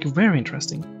is like very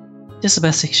interesting. Just a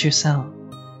basic shell.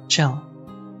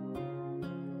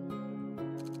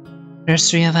 There's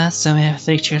 3 of us, so we have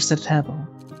 3 chairs at the table.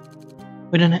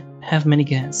 We don't have many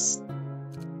guests.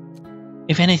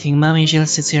 If anything, Mommy usually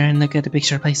sits here and look at the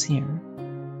picture place here.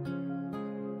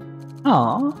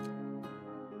 Aww.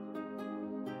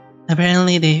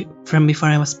 Apparently they from before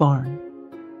I was born.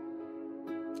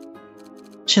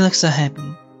 She looks so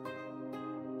happy.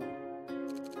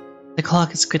 The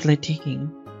clock is quietly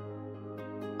ticking.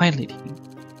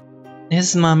 This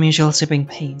is Mom's usual sleeping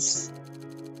pace.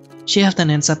 She often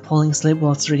ends up falling asleep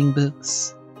whilst reading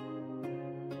books.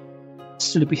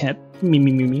 Sleepyhead.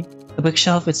 Me. A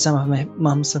bookshelf with some of my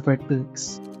mom's favorite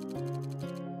books.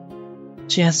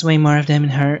 She has way more of them in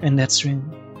her and dad's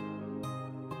room.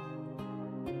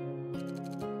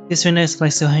 This window is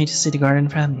placed so high to see the garden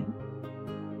from it.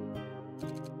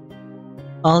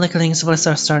 All the cleaning supplies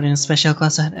are stored in a special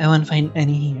closet. I won't find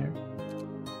any here.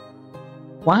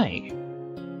 Why?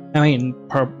 I mean,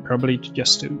 probably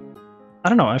just to... I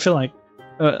don't know, I feel like,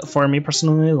 for me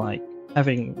personally, like,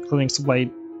 having cleaning supply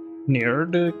near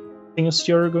the things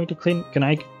you're going to clean, can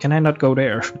I not go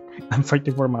there? I'm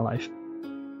fighting for my life.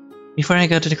 Before I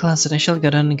go to the closet, I shall go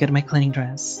down and get my cleaning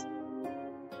dress.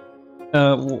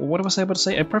 What was I about to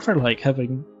say? I prefer, like,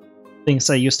 having things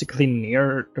I used to clean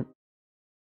near the...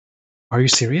 Are you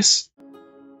serious?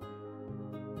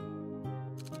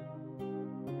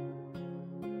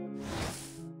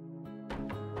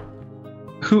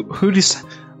 Who this?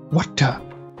 What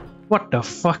the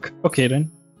fuck? Okay then.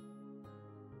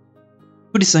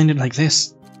 Who designed it like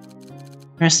this?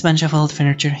 There's a bunch of old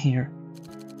furniture here.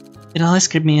 It always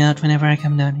creeps me out whenever I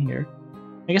come down here.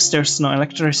 I guess there's no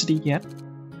electricity yet.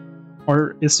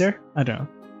 Or is there? I don't know.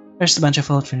 There's a bunch of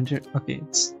old furniture. Okay,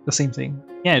 it's the same thing.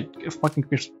 Yeah, it fucking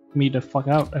creeps me the fuck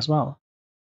out as well.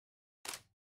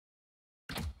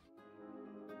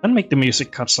 Don't make the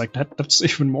music cuts like that. That's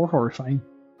even more horrifying.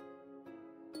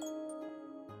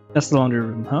 That's the laundry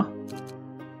room, huh?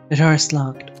 The door is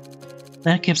locked.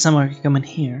 That keeps someone coming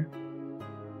here.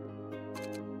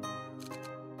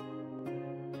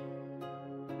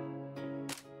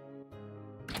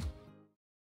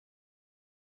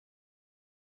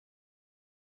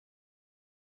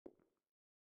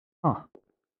 Huh.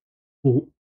 Ooh.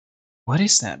 What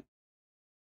is that? Is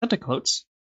that the clothes?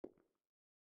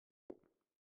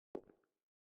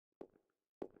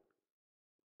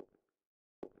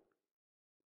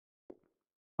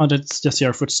 Oh, that's just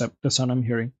your footstep, the sound I'm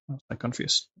hearing. I was like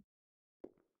confused.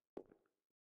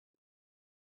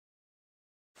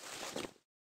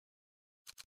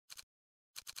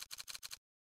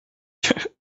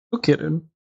 Okay then.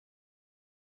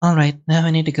 Alright, now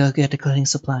I need to go get the cleaning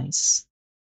supplies.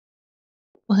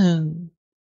 Woohoo!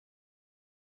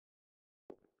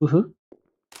 Woohoo?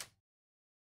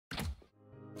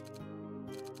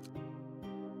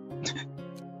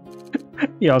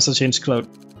 He also changed clothes.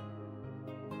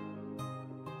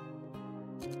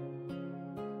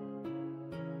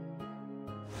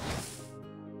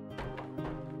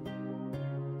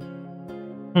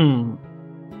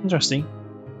 Interesting.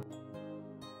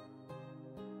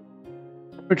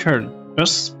 Return.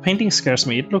 This painting scares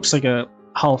me. It looks like a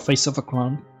half face of a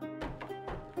clown.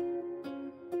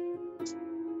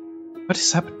 What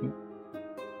is happening?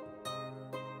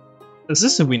 Is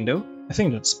this a window? I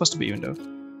think that's supposed to be a window.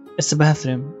 It's the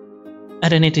bathroom. I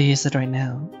don't need to use it right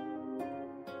now.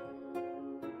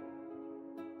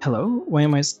 Hello? Why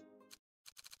am I...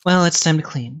 Well, it's time to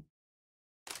clean.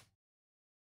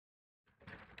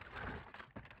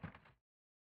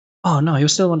 Oh no, you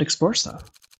still want to explore stuff.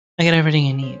 I got everything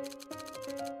I need.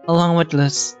 Along with the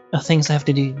list of things I have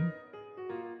to do.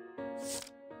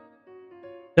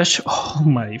 Oh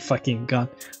my fucking god.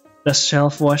 Does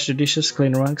shelf wash the dishes,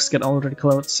 clean rugs, get all the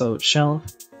clothes? So shelf,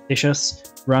 dishes,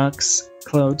 rugs,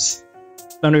 clothes,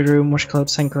 laundry room, wash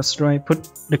clothes, hang clothes dry, put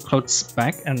the clothes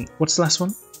back, and what's the last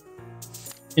one?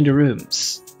 In the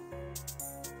rooms.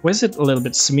 Why is it a little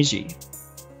bit smidgy?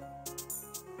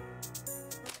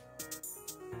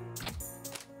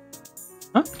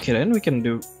 Okay then, we can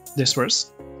do this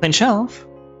first. Clean shelf.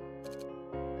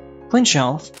 Clean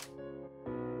shelf.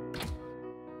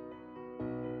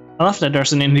 I love that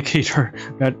there's an indicator.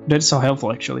 That's so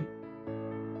helpful actually.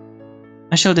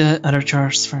 I shall do the other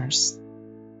chores first.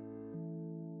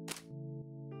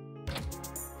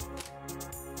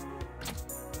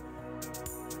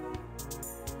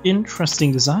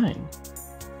 Interesting design.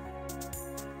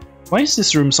 Why is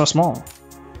this room so small?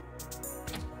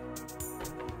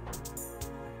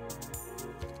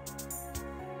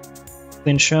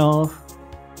 Clean shelf.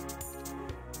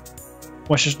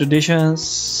 Washes the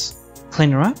dishes.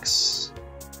 Clean rugs.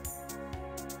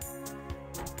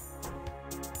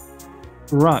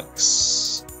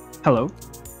 Rugs. Hello.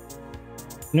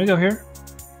 Can we go here?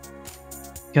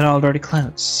 Got all dirty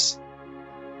clothes.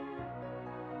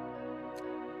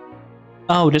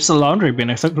 Oh, that's a laundry bin.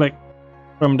 I thought like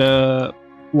from the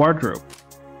wardrobe.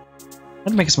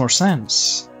 That makes more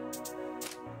sense.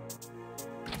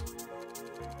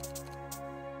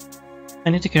 I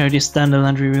need to carry this down the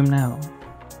laundry room now.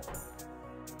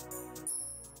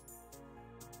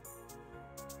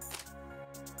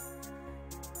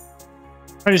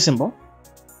 Pretty simple.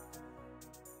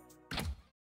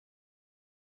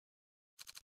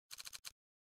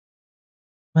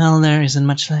 Well, there isn't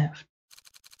much left.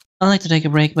 I'd like to take a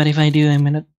break, but if I do, I'm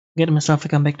gonna get myself to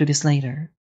come back to this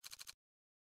later.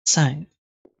 Side.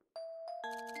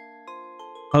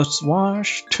 Post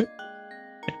washed.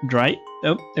 Dry.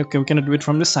 Oh, okay, we cannot do it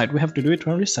from this side. We have to do it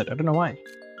from this side. I don't know why.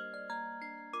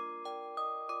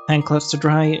 Hang clothes to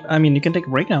dry. I mean, you can take a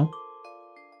break now.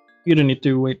 You don't need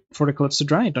to wait for the clothes to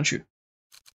dry, don't you?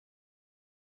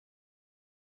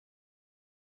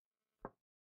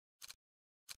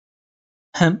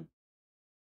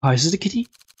 Oh, is it a kitty?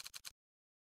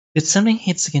 Did something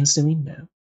hits against the window?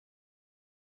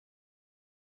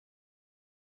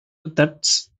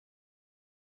 That's...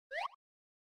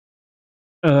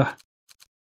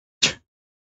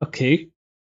 Okay.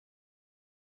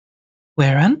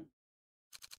 Warren?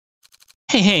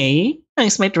 Hey,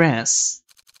 nice my dress.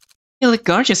 You look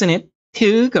gorgeous in it.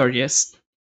 Too gorgeous.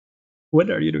 What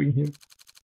are you doing here?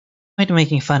 Why are you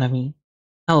making fun of me?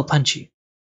 I will punch you.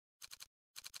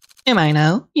 Am I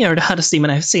now? You're the hottest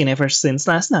demon I've seen ever since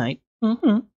last night.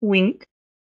 Wink.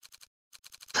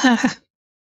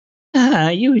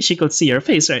 You wish you could see your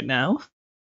face right now.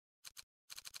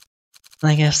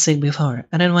 Like I've said before,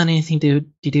 I don't want anything to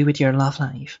do with your love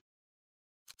life.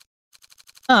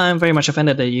 I'm very much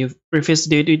offended that you've refused to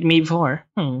do it with me before.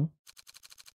 Now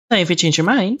if you change your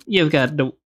mind, you've got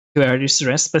to wear this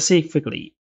dress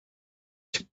specifically.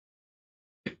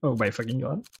 Oh my fucking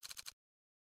god.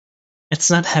 It's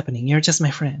not happening, you're just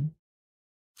my friend.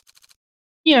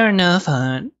 You're no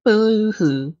fun.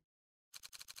 Boo-hoo.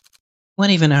 What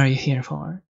even are you here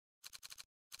for?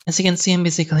 As you can see, I'm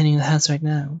busy cleaning the house right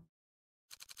now.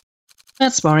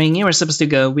 That's boring, you were supposed to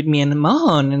go with me and Moho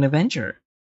on an adventure.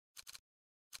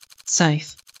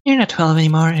 Scythe, you're not 12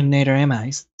 anymore and neither am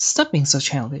I. Stop being so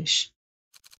childish.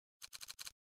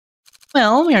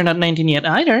 Well, we are not 19 yet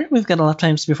either. We've got a lot of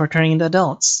times before turning into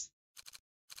adults.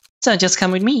 So just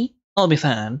come with me. I'll be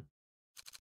fun.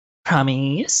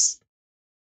 Promise?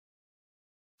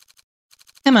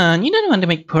 Come on, you don't want to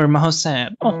make poor Moho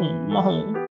sad. Oh,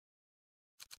 Moho.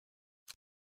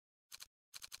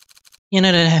 You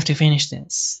know that I have to finish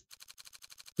this.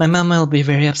 My mom will be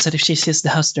very upset if she sees the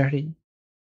house dirty.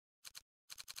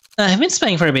 I've been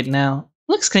spying for a bit now.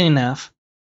 Looks clean enough.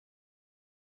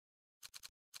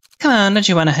 Come on, don't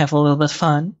you want to have a little bit of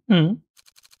fun?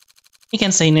 You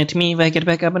can say no to me if I get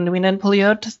back up on the window and pull you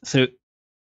out through...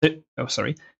 Oh,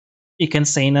 sorry. You can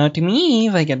say no to me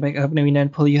if I get back up on the window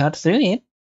and pull you out through it.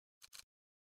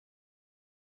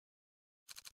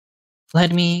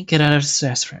 Let me get out of the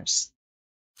stress first.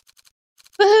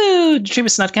 Woohoo! The trip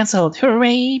is not cancelled.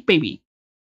 Hooray, baby!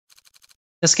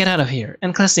 Just get out of here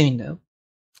and close the window.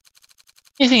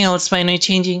 You think I would spy on you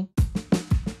changing?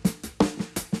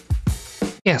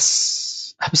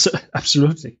 Yes,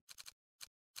 absolutely.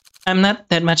 I'm not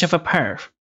that much of a perv.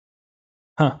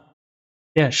 Huh.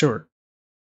 Yeah, sure.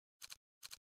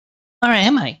 Or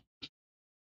am I?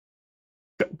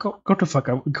 Go to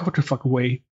fuck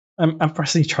away. I'm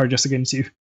pressing charges against you.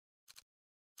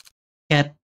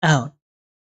 Get out.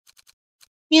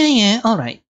 Yeah,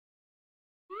 alright.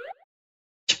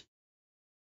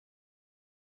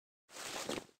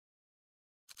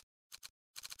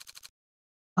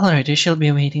 Alright, you shall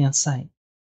be waiting outside.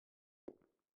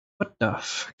 What the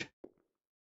fuck?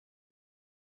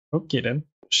 Okay then,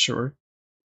 sure.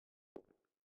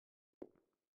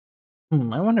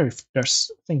 I wonder if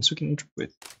there's things we can interact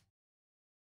with.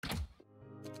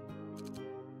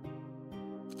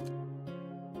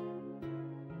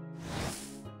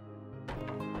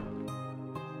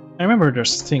 I remember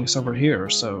there's things over here,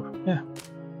 so yeah.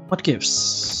 What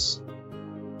gives?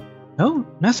 No,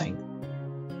 nothing.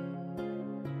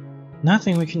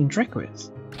 Nothing we can interact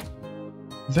with.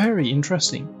 Very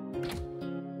interesting.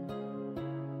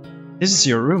 This is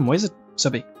your room, why is it so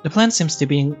big? The plant seems to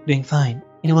be doing fine.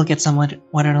 It will get some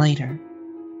water later.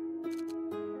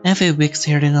 I have a few wicks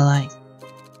here in the light.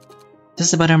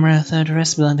 Just the bottom row, the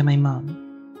rest belong to my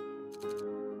mom.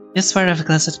 This part of the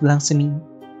closet belongs to me.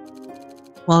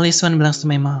 While this one belongs to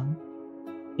my mom.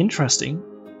 Interesting.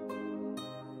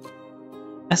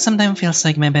 I sometimes feels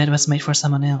like my bed was made for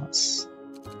someone else.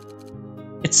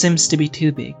 It seems to be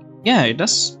too big. Yeah, it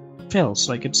does. Feels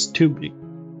like it's too big.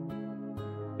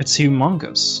 It's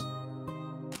humongous.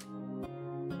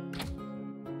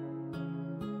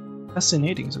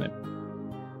 Fascinating, isn't it?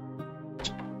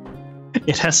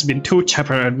 It has been 2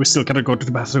 chapters and we still gotta go to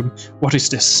the bathroom. What is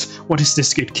this? What is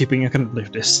this gatekeeping? I can't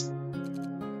believe this.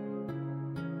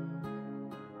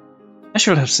 I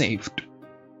should have saved.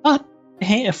 Oh,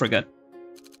 hey, I forgot.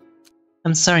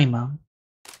 I'm sorry, Mom.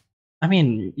 I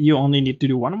mean, you only need to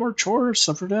do 1 more chore or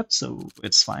stuff for that, so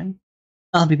it's fine.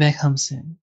 I'll be back home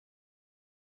soon.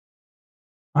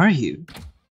 Are you?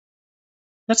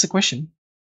 That's a question.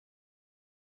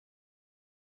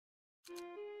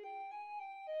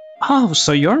 Oh,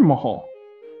 so you're Moho.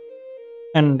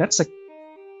 And that's a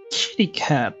kitty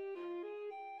cat.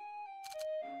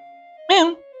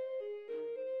 Meow.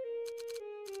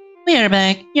 We are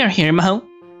back. You're here, Moho.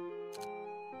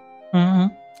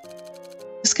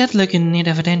 This cat look in need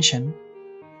of attention.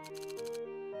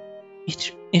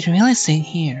 It really stayed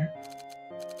here.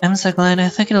 I'm so glad. I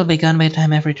think it'll be gone by the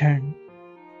time I've returned.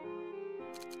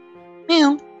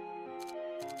 Meow.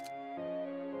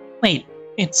 Wait,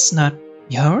 it's not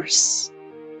yours?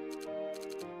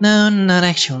 No, not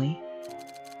actually.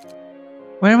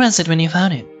 Where was it when you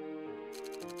found it?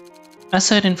 I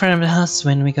saw it in front of the house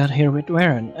when we got here with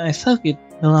Warren. I thought it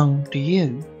belonged to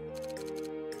you.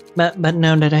 But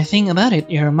now that I think about it,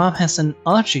 your mom has an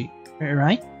allergy,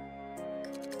 right?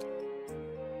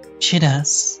 She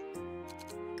does.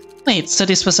 Wait, so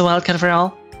this was a wildcat for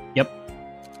all? Yep.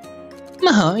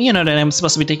 Moho, you know that I'm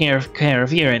supposed to be taking care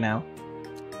of you right now.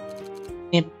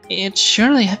 It's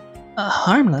surely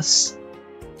harmless.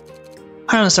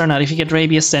 Harmless or not, if you get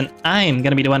rabies, then I'm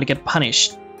gonna be the one to get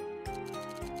punished.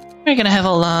 We're gonna have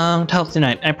a long talk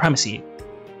tonight, I promise you.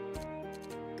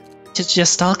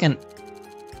 Just talk and...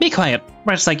 Be quiet.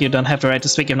 Birds like you don't have the right to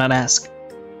speak if not asked.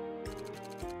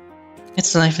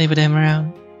 It's lively with them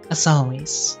around, as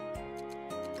always.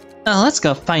 Oh, let's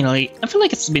go, finally. I feel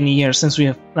like it's been years since we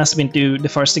have last been to the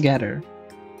forest together.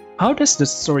 How does the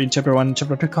story in Chapter 1 and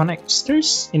Chapter 2 connect?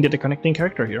 There's indeed a connecting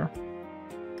character here.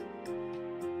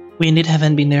 We indeed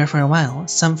haven't been there for a while.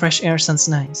 Some fresh air sounds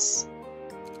nice.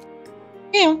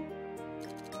 Ew.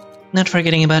 Not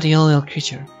forgetting about the little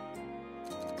creature.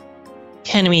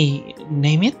 Can we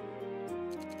name it?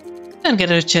 Don't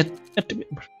get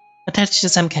attached to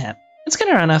some cat. It's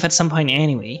gonna run off at some point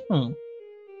anyway.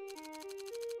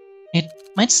 It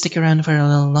might stick around for a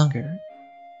little longer.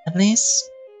 At least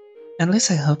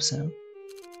I hope so.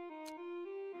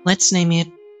 Let's name it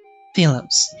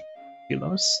Philos.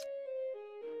 Philos?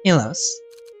 Philos.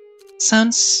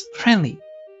 Sounds friendly.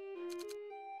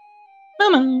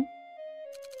 Mama!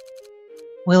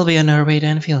 We'll be on our way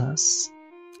then, Philos.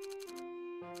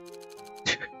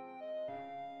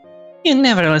 You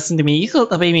never listen to me. You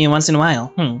could obey me once in a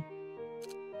while.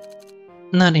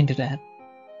 Not into that.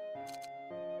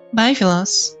 Bye,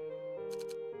 Philos.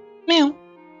 Meow.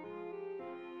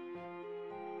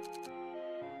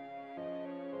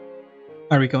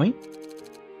 Are we going?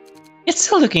 It's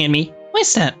still looking at me.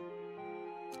 Why's that?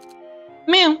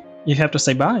 Meow. You have to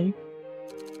say bye.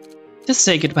 Just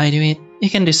say goodbye to it. You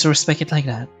can disrespect it like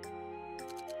that.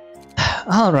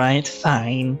 Alright,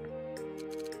 fine.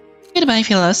 Goodbye,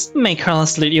 Philos. May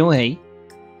Carlos lead you away.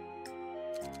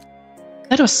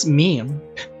 That was mean.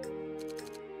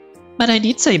 But I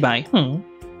did say bye.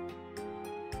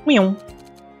 Meow.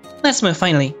 Let's move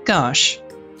finally. Gosh.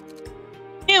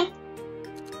 Meow.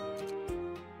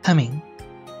 Coming.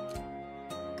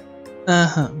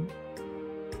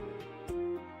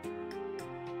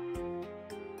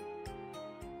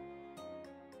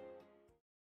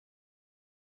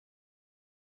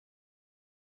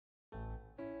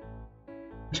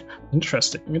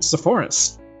 Interesting. It's the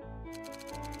forest.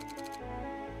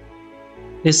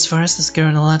 This forest has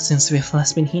grown a lot since we've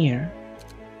last been here.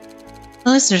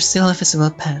 At least there's still a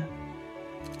visible path.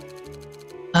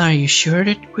 Are you sure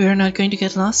that we're not going to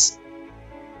get lost?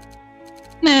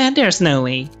 Nah, there's no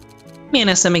way. Me and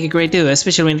Asa make a great duo,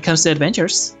 especially when it comes to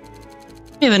adventures.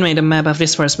 We even made a map of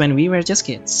this forest when we were just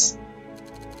kids.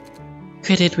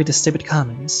 Quit it with the stupid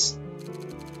comments.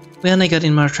 We only got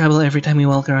in more trouble every time we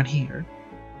walk around here.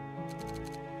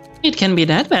 It can't be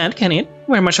that bad, can it?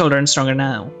 We're much older and stronger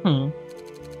now.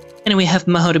 And we have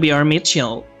Moho to be our mate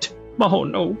shield. Moho,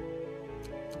 no.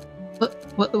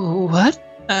 What?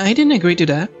 I didn't agree to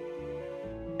that.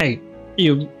 Hey,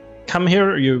 you come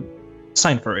here, you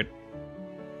sign for it.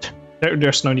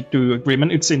 There's no need to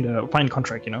agreement, it's in the fine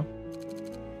contract, you know.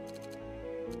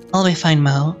 I'll be fine,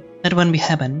 Moho. That won't be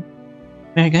happen.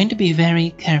 We're going to be very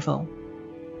careful.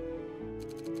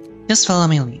 Just follow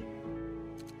my lead.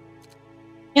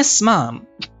 Yes, Mom.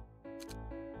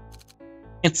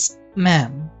 It's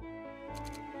ma'am.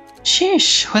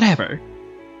 Sheesh, whatever.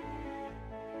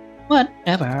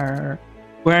 Whatever.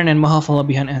 Gwen and Moho follow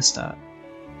behind Asta.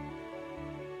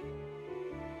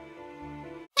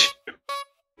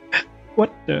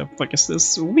 What the fuck is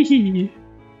this? Wee.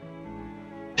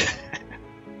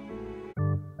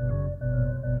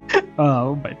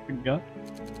 Oh my god.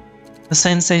 The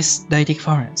sign says Daitic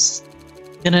Forest.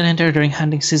 Do not enter during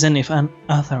hunting season if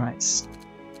unauthorized.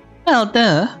 Well,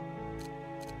 duh.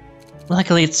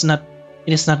 Luckily, it is not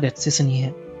that season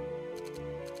yet.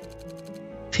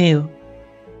 Phew.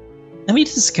 I'm a bit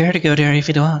scared to go there if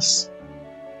it was.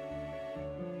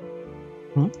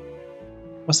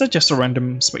 Was that just a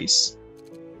random space?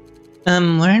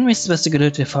 Weren't we supposed to go to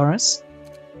the forest?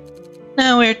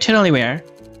 No, we're totally where.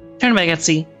 Turn back at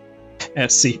sea.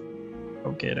 At sea.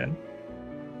 Okay then.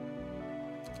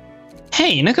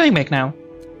 Hey, not going back now.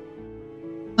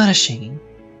 What a shame.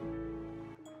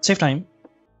 Save time.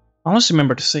 Almost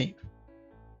remember to save.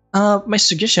 My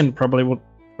suggestion probably would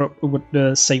with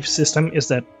the save system is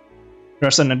that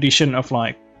there's an addition of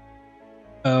like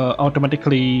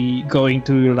automatically going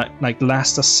to like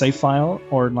last save file,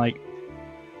 or like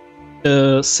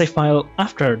the save file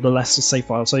after the last save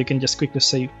file, so you can just quickly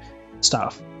save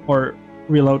stuff or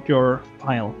reload your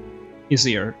file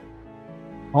easier.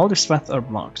 All these paths are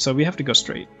blocked, so we have to go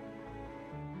straight.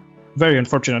 Very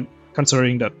unfortunate,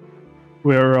 considering that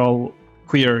we're all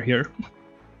queer here.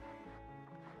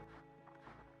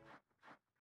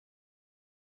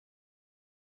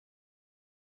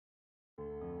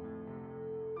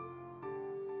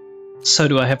 So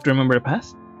do I have to remember the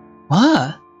path?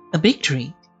 What? A big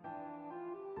tree?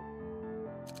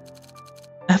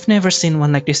 I've never seen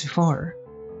one like this before.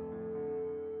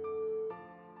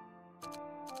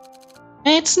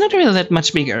 It's not really that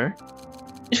much bigger.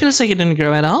 It feels like it didn't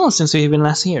grow at all since we've been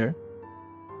last here.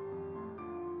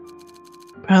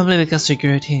 Probably because we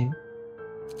grew too.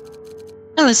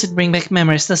 At least it brings back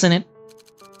memories, doesn't it?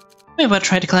 We've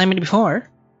tried to climb it before.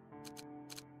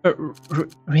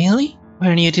 Really?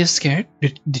 Weren't you too scared?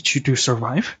 Did you two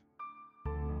survive?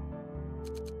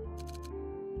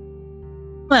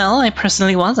 Well, I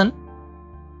personally wasn't.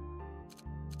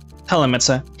 Tell him,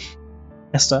 Esther.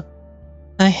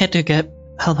 I had to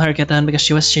help her get down because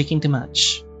she was shaking too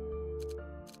much.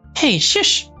 Hey,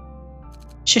 shush!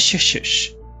 Shush, shush,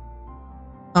 shush.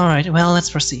 Alright, well,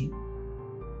 let's proceed.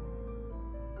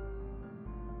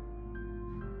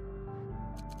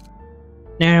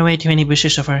 There are way too many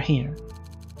bushes over here.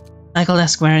 I could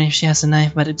ask Gwen if she has a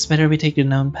knife, but it's better we take the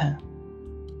known path.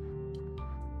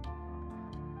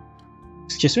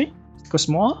 Excuse me?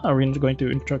 Cosmo? Are we going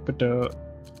to interact with the...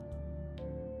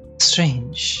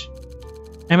 Strange.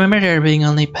 I remember there being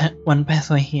only one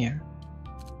pathway here.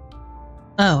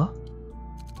 Oh.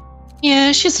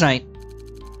 Yeah, she's right.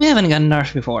 We haven't gone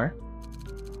north before.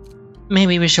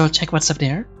 Maybe we should check what's up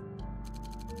there?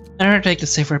 I'd rather take the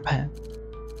safer path.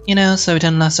 You know, so we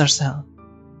don't lose ourselves.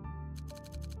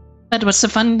 But what's the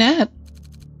fun in that?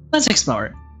 Let's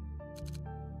explore.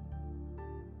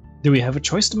 Do we have a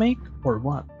choice to make, or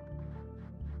what?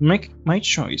 Make my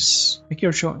choice. Make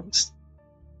your choice.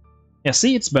 Yeah,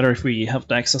 see, it's better if we have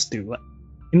the access to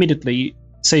immediately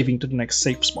saving to the next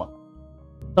safe spot.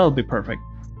 That'll be perfect.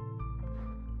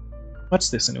 What's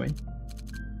this anyway?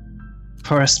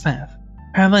 Forest path.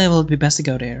 Probably it will be best to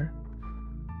go there.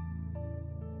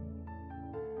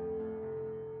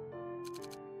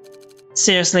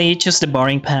 Seriously, choose the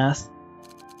boring path.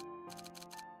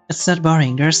 It's not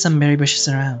boring, there are some berry bushes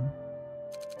around.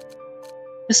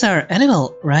 These are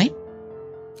edible, right?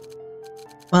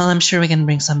 Well, I'm sure we can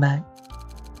bring some back.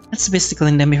 Let's be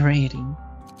tickling them before eating.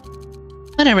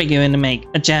 What are we going to make?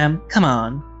 A jam? Come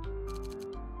on.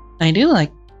 I do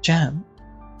like jam.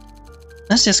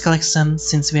 Let's just collect some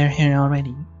since we're here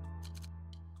already.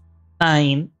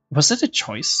 Fine. Was that a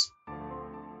choice?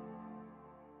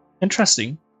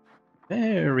 Interesting.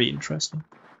 Very interesting.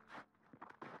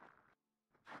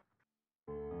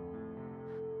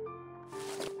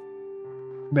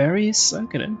 Berries?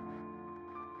 Okay then.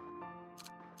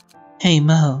 Hey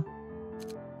Mo.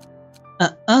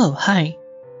 Oh, hi.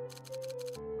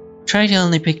 Try to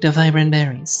only pick the vibrant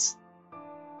berries.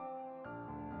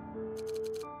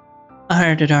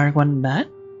 Are the dark one bad?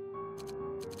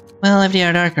 Well, if they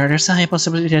are darker, there's a high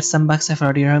possibility that some bugs have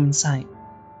already roamed inside.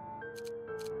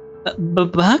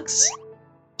 Bugs?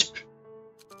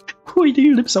 Why do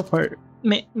you live so far?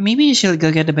 Maybe you should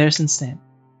go get the bears instead.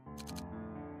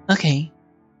 Okay.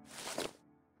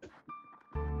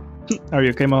 Are you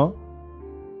okay, Mo?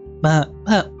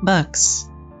 Bugs.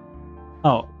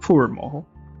 Oh, poor Mo.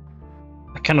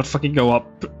 I cannot fucking go up.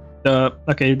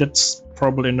 Okay, that's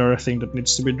probably another thing that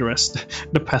needs to be addressed.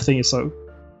 The pathing is so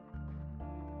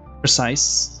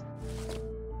precise.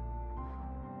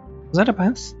 Is that a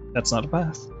path? That's not a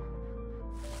path.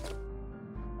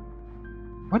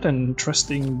 What an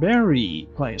interesting berry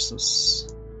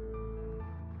places.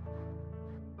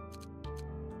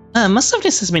 Most of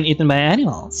this has been eaten by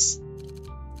animals.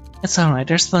 It's alright,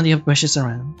 there's plenty of bushes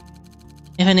around.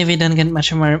 Even if we don't get much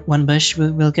from one bush,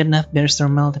 we'll get enough berries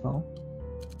from multiple.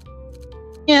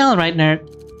 Yeah, alright, nerd.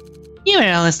 You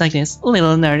are always like this,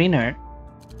 little nerdy nerd.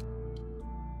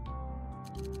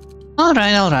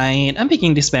 Alright, I'm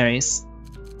picking these berries.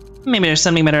 Maybe there's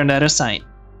something better on the other side.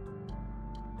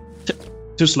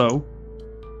 Too slow.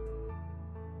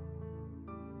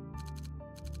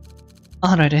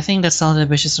 Alright, I think that's all the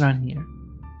bushes around here.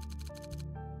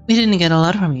 We didn't get a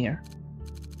lot from here.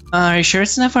 Are you sure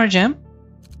it's enough for a gem?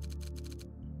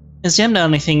 Is gem the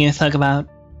only thing you talk about?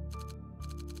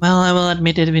 Well, I will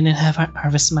admit that we didn't have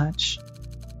harvest much.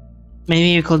 Maybe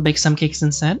you could bake some cakes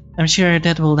instead? I'm sure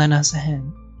that will lend us a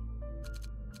hand.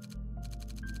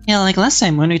 Yeah, like last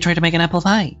time when we tried to make an apple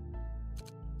pie.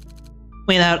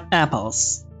 Without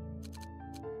apples.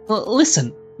 Well,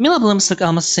 listen, Mila blooms look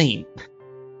almost the same.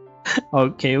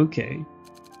 Okay.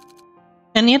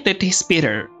 And yet they taste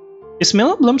bitter. Is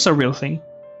Mila blooms a real thing?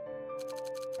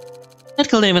 That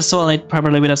could even swallow it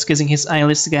properly without squeezing his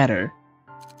eyelids together.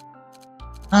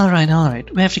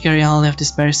 Alright, we have to carry all of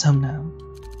these berries home now.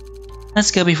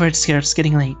 Let's go before it starts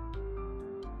getting late.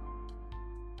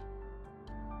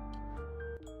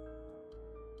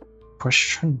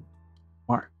 Question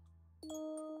mark.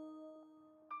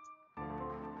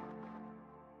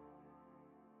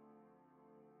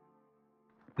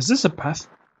 Is this a path?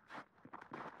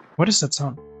 What is that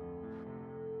sound?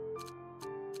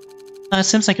 It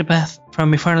seems like a path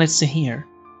from before leads to here.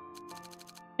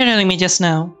 You're telling me just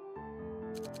now.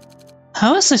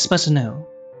 How was I supposed to know?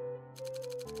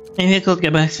 Maybe I could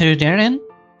get back through there then?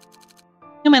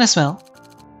 You might as well.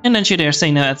 And don't you dare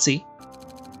say no, Etsy.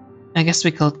 I guess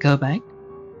we could go back.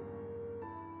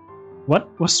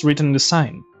 What was written in the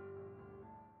sign?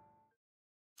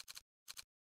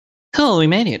 Cool, we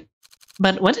made it.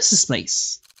 But what is this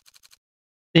place?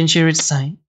 Didn't you read the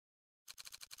sign?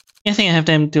 You think I have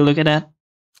time to look at that?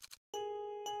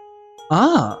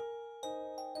 Ah!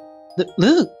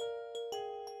 Look!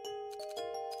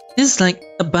 This is like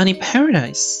a bunny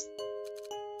paradise.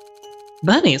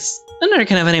 Bunnies? Another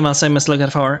kind of animals I must look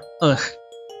out for. Ugh.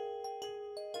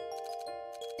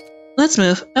 Let's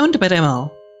move. I want to pet them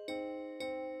all.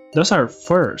 Those are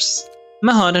furs.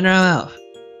 Maho, don't row off.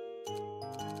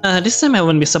 This time I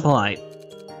won't be so polite.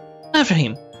 After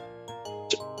him.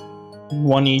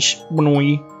 One each.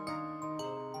 Banoi.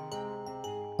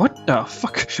 What the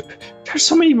fuck? There's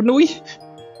so many Banoi.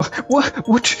 What?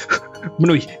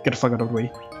 Banoi, get the fuck out of the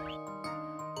way.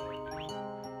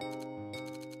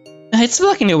 It's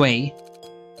blocking the way.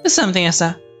 Do something,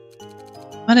 Asa.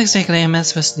 What exactly am I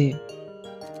supposed to do?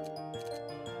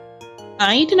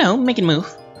 I don't know, make it move.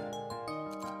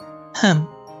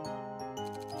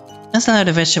 Let's allow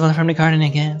the vegetable from the garden, I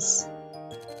guess.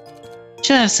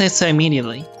 Should have said so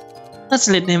immediately. Let's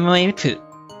lead them away with food.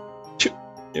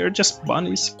 They're just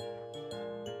bunnies.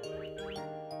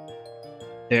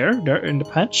 They're in the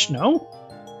patch? No?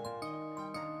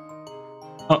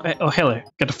 Oh, hell,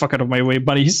 get the fuck out of my way,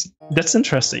 bunnies. That's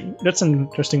interesting. That's an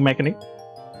interesting mechanic.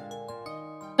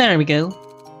 There we go.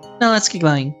 Now let's keep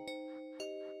going.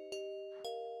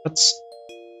 That's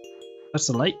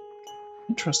a light.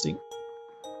 Interesting.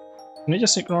 Can we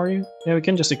just ignore you? Yeah, we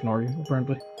can just ignore you,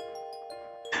 apparently.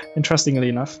 Interestingly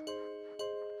enough.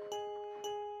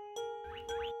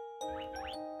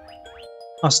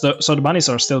 Oh, so the bunnies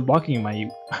are still blocking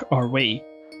our way.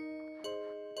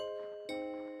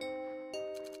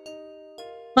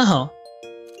 Maho.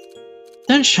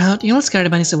 Don't shout, you'll scare the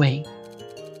bunnies away.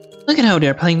 Look at how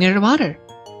they're playing near the water.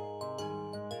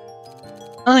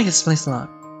 I like this place a lot.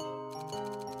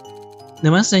 The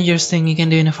most dangerous thing you can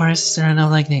do in a forest is to run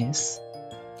out like this.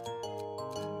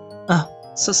 Oh,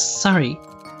 so sorry.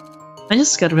 I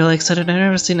just got really excited. I've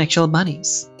never seen actual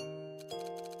bunnies.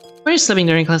 Were you sleeping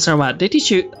during class or what? They teach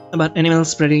you about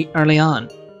animals pretty early on.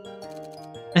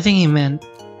 I think he meant,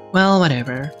 well,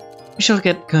 whatever. We shall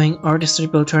get going or this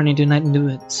trip will turn into night in the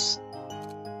woods.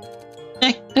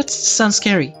 That sounds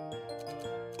scary.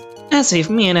 As if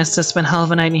me and Esther spent half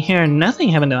a night in here and nothing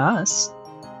happened to us.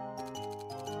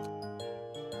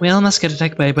 We almost got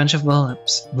attacked by a bunch of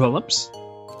bull-ups. Bull-ups?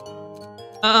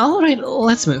 Alright,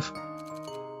 let's move.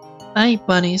 Bye,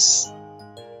 bunnies.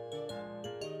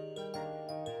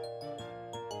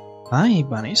 Bye,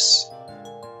 bunnies.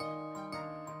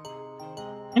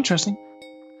 Interesting.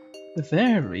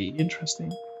 Very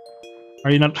interesting.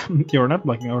 Are you not? You're not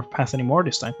blocking our path anymore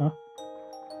this time, huh?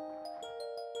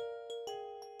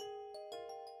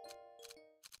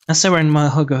 Sarah and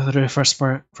Maho go through the first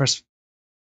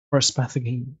path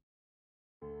again.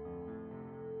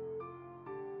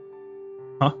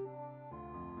 Huh?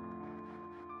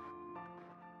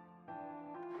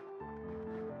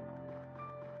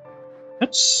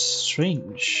 That's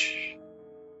strange.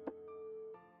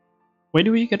 Why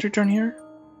do we get to return here?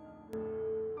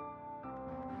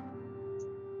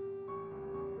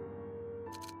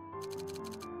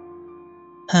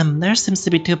 There seems to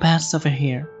be two paths over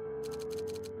here.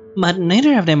 But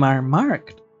neither of them are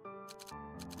marked.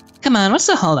 Come on, what's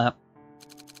the holdup?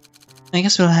 I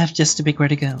guess we'll have just to pick where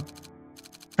to go.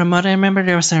 From what I remember,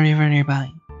 there was a river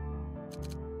nearby.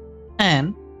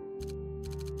 And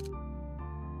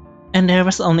there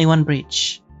was only one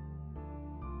bridge.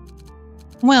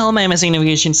 Well, my amazing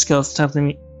navigation skills tell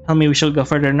me we should go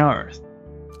further north.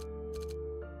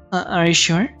 Are you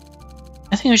sure?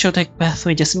 I think we should take the path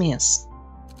we just missed.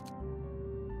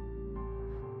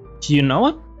 You know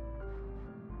what?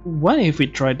 What if we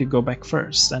try to go back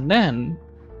first and then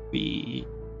we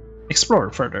explore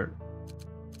further?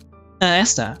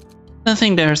 Esta, I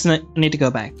think there's no need to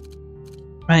go back.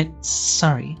 Right,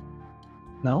 sorry.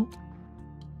 No?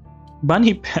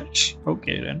 Bunny patch.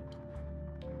 Okay then.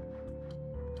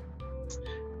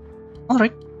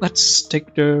 Alright, let's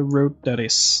take the road that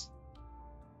is.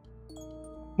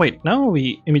 Wait, now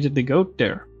we immediately go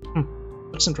there.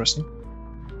 That's interesting.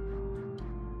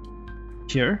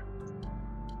 Here.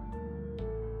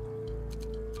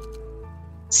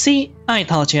 See, I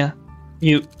told ya.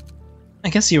 I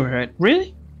guess you were right.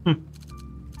 Really? Don't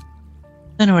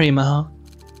worry, Maho.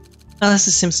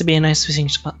 Alice seems to be a nice fishing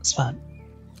spot.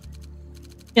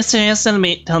 Yes, tell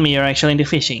me you're actually into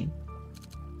fishing.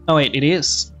 Oh wait, it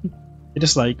is. It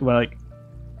is like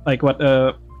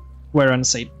what Warren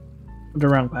said. The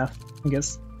wrong path, I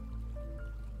guess.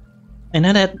 I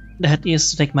know that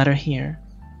used to take matter here.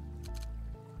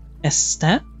 Is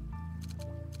that?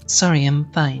 Sorry,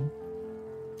 I'm fine.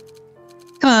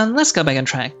 Come on, let's go back on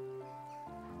track.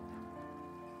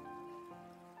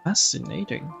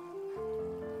 Fascinating.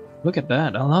 Look at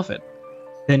that, I love it.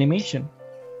 The animation.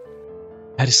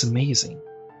 That is amazing.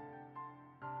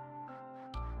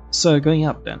 So, going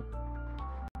up then.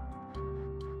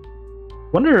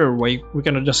 Wonder why we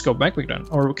cannot just go back then,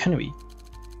 or can we?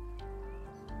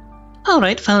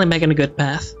 Alright, finally back on a good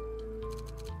path.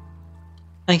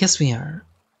 I guess we are.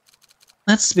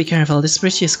 Let's be careful, this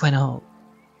bridge is quite old.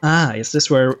 Ah, is this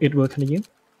where it will continue?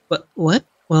 But what?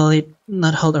 Will it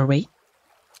not hold our weight?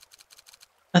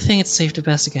 I think it's safe to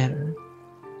pass together.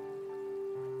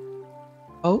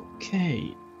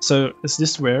 Okay, so is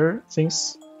this where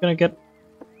things gonna get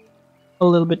a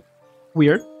little bit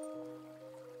weird?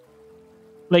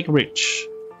 Like rich.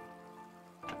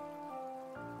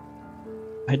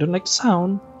 I don't like the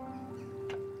sound.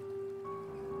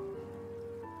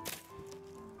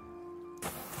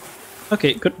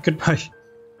 Okay, goodbye.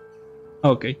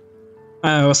 Okay.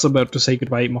 I was about to say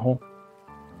goodbye, Maho.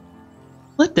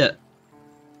 What the?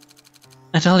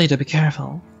 I told you to be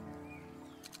careful.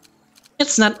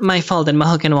 It's not my fault that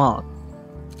Maho can walk.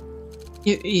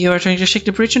 You are trying to shake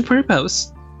the bridge on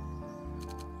purpose.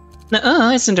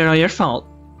 Nuh-uh, it's entirely your fault.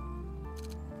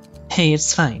 Hey,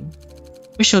 it's fine.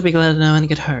 We should be glad no one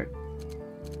get hurt.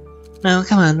 Now,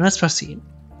 come on, let's proceed.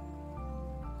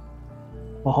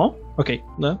 Okay,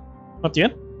 no, not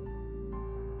yet.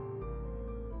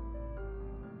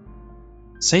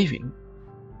 Saving.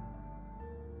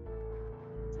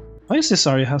 Why is this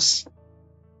area has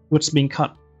what's being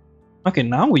cut? Okay,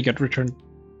 now we get returned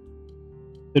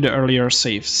to the earlier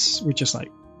saves, which is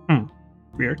like,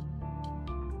 weird.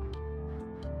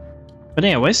 But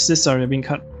yeah, why is this area being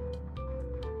cut?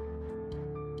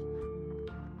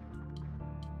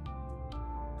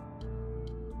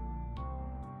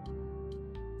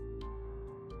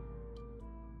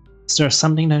 Is there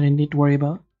something that I need to worry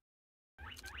about?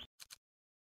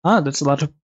 Ah, that's a lot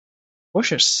of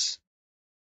bushes.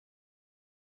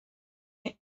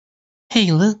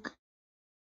 Hey, look.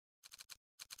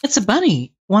 It's a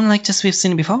bunny, one like just we've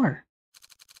seen before.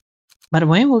 But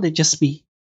why will it just be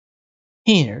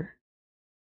here?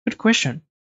 Good question.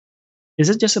 Is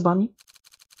it just a bunny?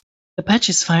 The patch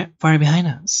is far behind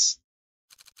us.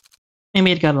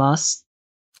 Maybe it got lost.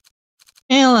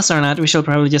 Lost or not, we shall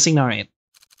probably just ignore it.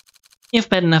 You've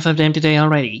bet enough of them today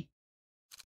already.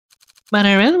 But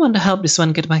I really want to help this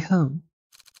one get back home.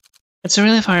 It's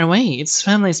really far away, its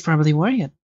family is probably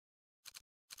worried.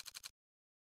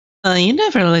 You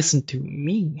never listen to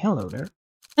me. Hello there.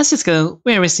 Let's just go,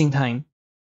 we're wasting time.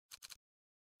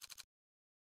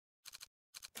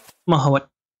 Maho, what?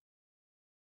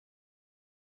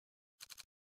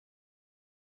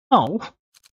 Oh.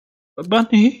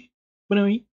 Bunny.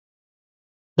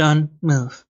 Don't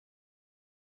move.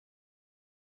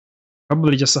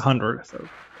 Probably just 100, though.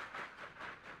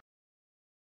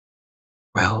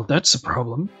 Well, that's a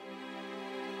problem.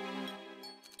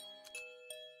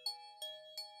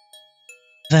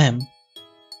 Them.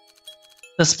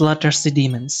 Those bloodthirsty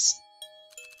demons.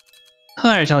 Who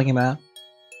are you talking about?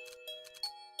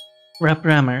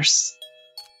 Rammers.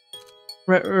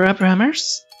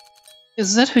 Rammers?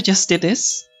 Is that who just did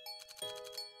this?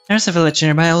 There's a village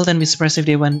nearby. I wouldn't be surprised if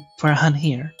they went for a hunt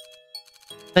here.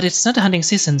 But it's not a hunting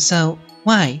season, so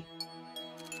why?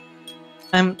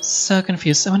 I'm so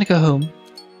confused. I want to go home.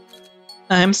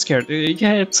 I'm scared.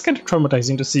 Yeah, it's kind of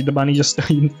traumatizing to see the bunny just die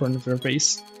in front of your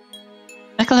face.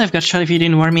 I could have got shot if you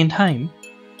didn't warn me in time.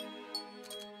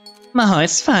 Maho,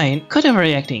 it's fine. Quit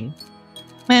overreacting.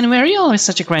 Man, why are you always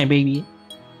such a crybaby?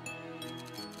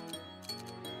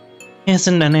 He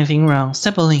hasn't done anything wrong.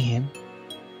 Stop bullying him.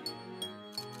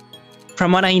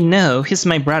 From what I know, he's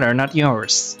my brother, not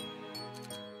yours.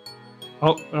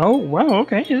 Oh, wow,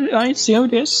 okay. I see how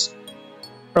it is.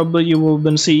 Probably you will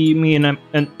then see me in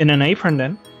an apron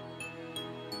then.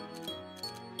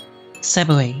 Step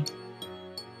away.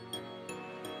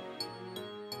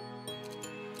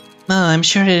 No, I'm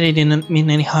sure that they didn't mean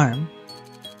any harm.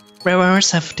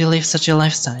 Railroaders have to live such a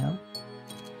lifestyle.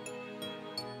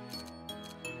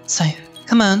 So,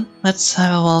 come on, let's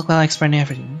have a walk while I explain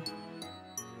everything.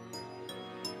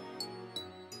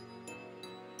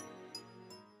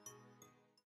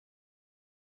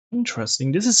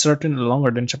 Interesting. This is certainly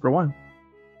longer than chapter 1.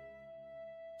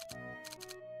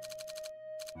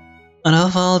 And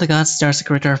of all the gods, there's a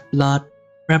creator of blood,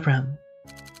 Rebram.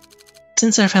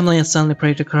 Since our family has suddenly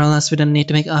prayed to Corollas, we don't need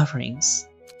to make offerings.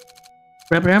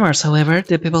 Rebramers, however,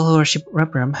 the people who worship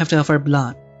Rebram have to offer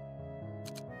blood.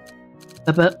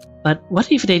 But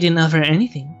what if they didn't offer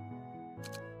anything?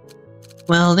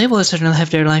 Well, they will certainly have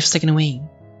their lives taken away.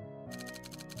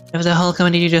 If the whole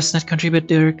community does not contribute,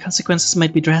 their consequences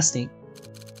might be drastic.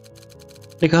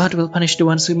 The god will punish the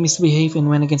ones who misbehave and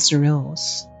went against the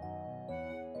rules.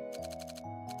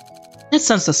 That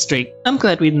sounds so strict. I'm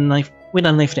glad we don't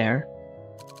live there.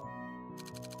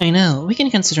 I know, we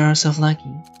can consider ourselves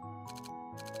lucky.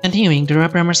 Continuing, the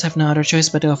Rammers have no other choice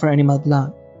but to offer animal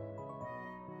blood.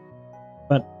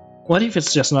 But what if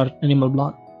it's just not animal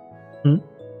blood?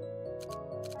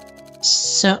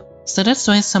 So that's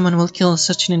why someone will kill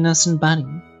such an innocent body.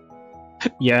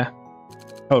 Yeah,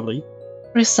 totally.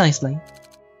 Precisely.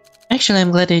 Actually,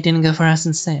 I'm glad they didn't go for us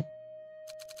instead.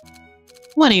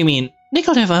 What do you mean? They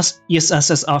could have used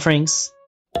us as offerings.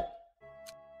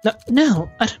 No,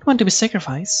 I don't want to be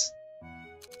sacrificed.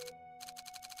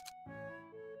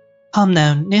 Calm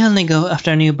down, they only go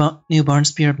after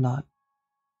newborn's pure blood.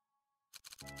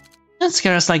 Don't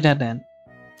scare us like that then.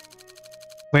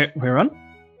 Where on?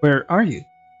 Where are you?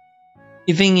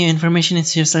 Giving you information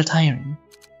is seriously tiring.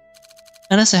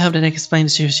 Unless I hope that I explain the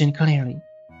situation clearly.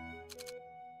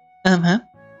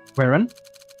 Where on?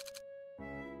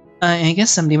 I guess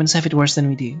some demons have it worse than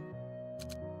we do.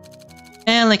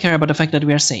 And I care about the fact that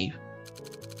we are safe.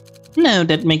 No,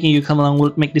 that making you come along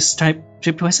will make this trip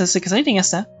twice as exciting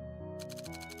as that.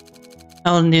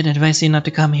 I will indeed advise you not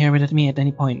to come here without me at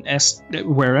any point, as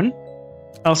Wherein?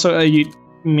 Also, you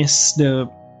missed the...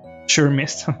 Sure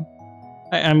missed.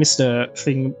 I missed the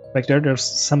thing back there. There's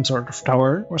some sort of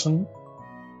tower or something.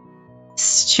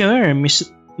 Sure,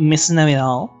 Miss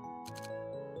Know-it-all.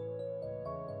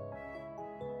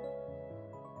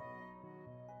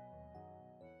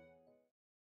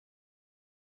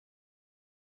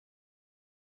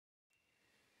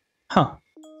 Huh.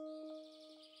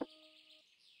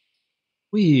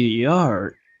 We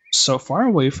are so far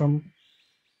away from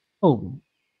home.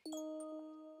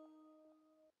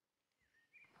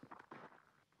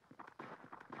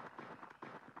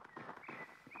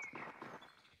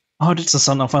 Oh, that's the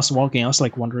sound of us walking. I was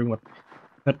like wondering what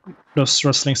those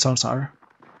rustling sounds are.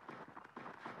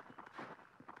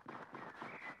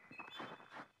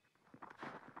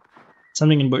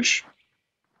 Something in bush?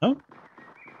 No?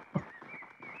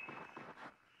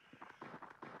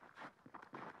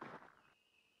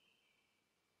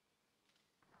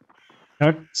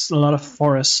 That's a lot of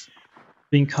forest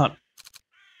being cut.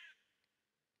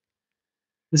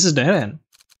 This is dead end.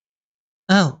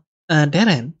 Oh, dead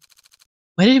end.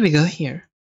 Why did we go here?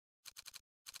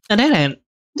 A dead end?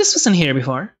 This wasn't here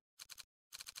before.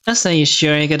 Are you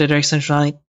sure I got the directions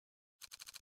right?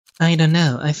 I don't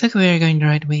know. I think we are going the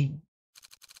right way.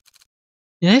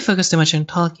 Did I focus too much on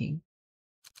talking?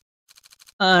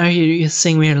 Are you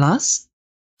saying we're lost?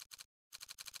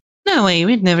 No way,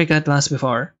 we've never got lost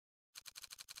before.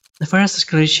 The forest has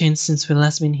clearly changed since we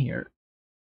last been here.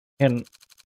 And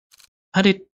How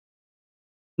did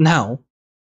Now?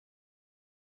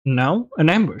 Now? An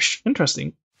ambush.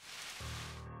 Interesting.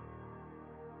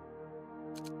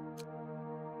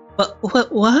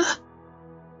 What?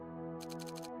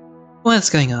 What's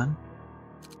going on?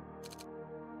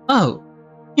 Oh,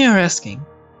 you're asking.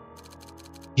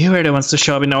 You were the ones to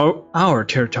show up in our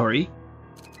territory.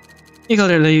 You got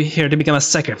here to become a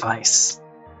sacrifice.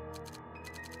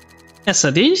 Yeah, so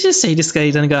didn't you say this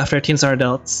guy didn't go after teens or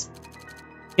adults?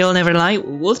 You'll never lie,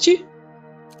 would you?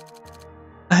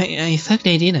 I thought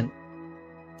they didn't.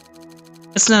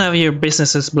 It's none of your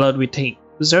business whose blood we take.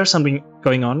 Is there something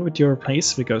going on with your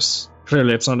place? Because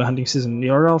clearly it's not the hunting season.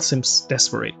 Your all seems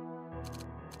desperate.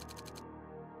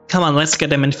 Come on, let's get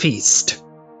them and feast.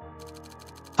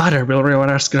 Father will reward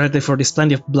us greatly for this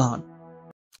plenty of blood.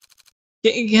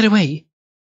 Get away.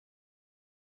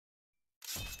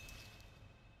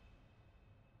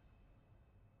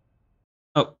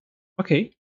 Oh,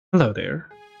 okay. Hello there.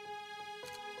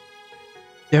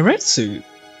 The red suit.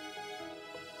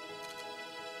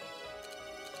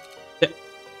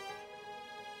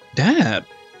 Dad.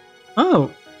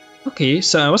 Oh, okay.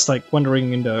 So I was like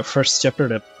wondering in the first chapter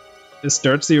that is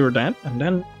Dirty your dad, and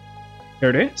then here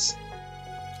it is.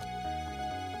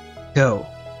 Go.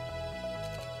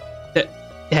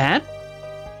 Dad?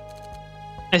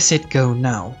 I said go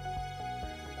now.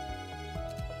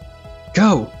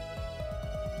 Go!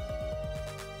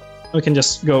 We can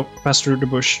just go pass through the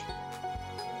bush.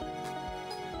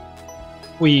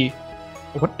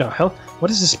 What the hell?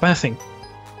 What is this pathing?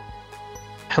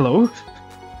 Hello?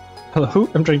 Hello?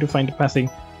 I'm trying to find the pathing.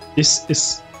 This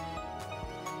is...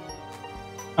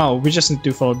 Oh, we just need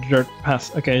to follow the dirt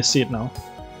path. Okay, I see it now.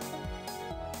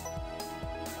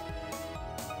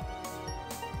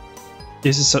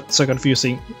 This is so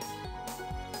confusing.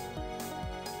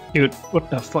 Dude, what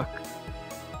the fuck?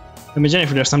 Imagine if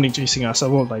there's something chasing us, I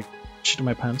will like shit in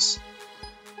my pants.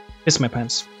 It's my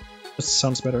pants. That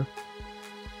sounds better.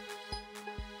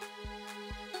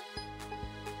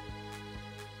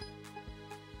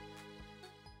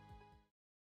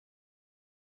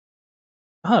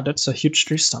 Ah, that's a huge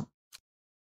tree stump.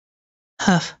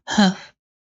 Huff.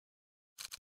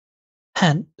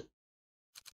 Hand.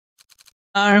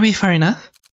 Are we far enough?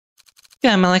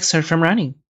 Yeah, my legs hurt from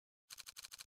running.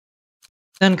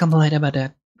 Don't complain about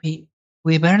that. We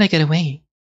barely get away.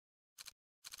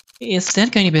 Is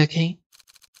that going to be okay?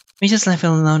 We just left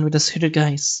him alone with those hooded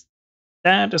guys.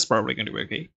 That is probably going to be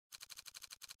okay.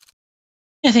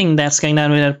 I think that's going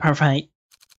down without a power fight.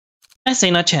 I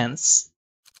say no chance.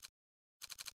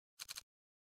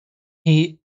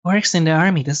 He works in the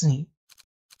army, doesn't he?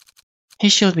 He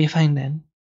should be fine then.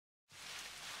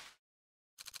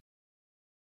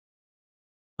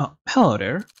 Oh, hello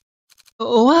there.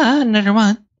 What? Another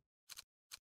one?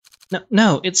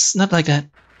 No, it's not like that.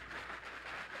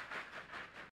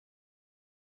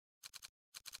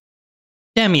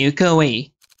 Damn you, go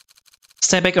away.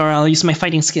 Step back or I'll use my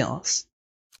fighting skills.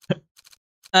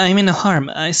 I'm in no harm,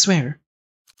 I swear.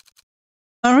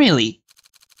 Oh really?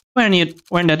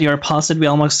 Weren't that your pals that we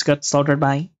almost got slaughtered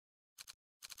by?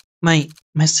 My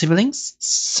siblings?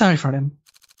 Sorry for them.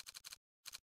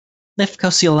 They've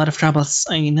caused you a lot of troubles,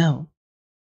 I know.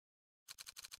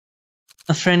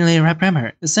 A friendly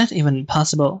rap-rammer, is that even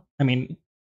possible? I mean,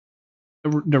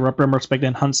 the rap-rammers back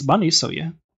then hunts bunnies, so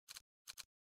yeah.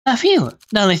 A few.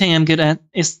 The only thing I'm good at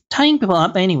is tying people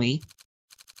up anyway.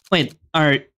 Wait,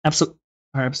 are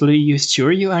absolutely you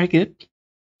sure you are good?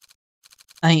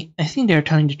 I think they're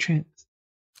telling the truth.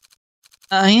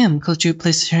 I am. Could you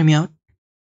please hear me out?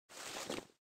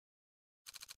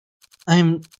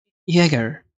 I'm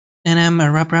Jaeger, and I'm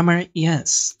a rap-rammer,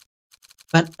 yes.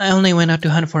 But I only went out to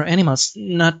hunt for animals,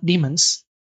 not demons.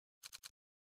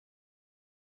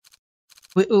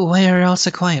 Why are you all so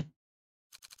quiet?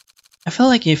 I feel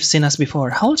like you've seen us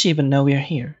before. How would you even know we're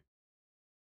here?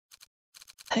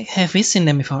 Have we seen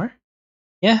them before?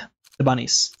 Yeah, the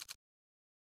bunnies.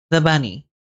 The bunny.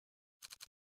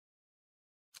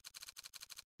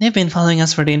 They've been following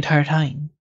us for the entire time.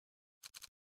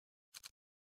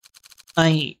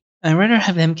 I'd rather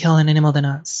have them kill an animal than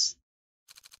us.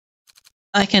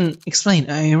 I can explain.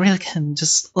 I really can.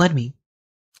 Just let me.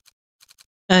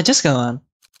 Just go on.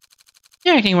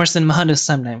 You're acting worse than Mahados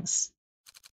sometimes.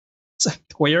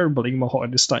 Why are you bullying Maho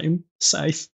at this time?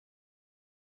 Scythe.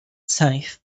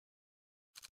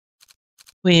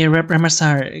 We rap-rammers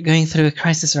are going through a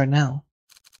crisis right now.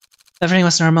 Everything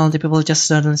was normal and the people just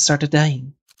suddenly started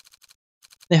dying.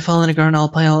 They fall on the ground all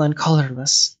pale and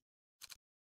colorless.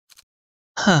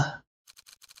 Huh.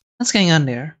 What's going on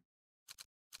there?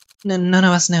 None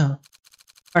of us know.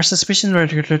 Our suspicions were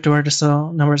directed toward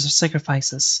the numbers of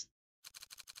sacrifices.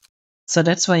 So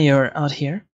that's why you're out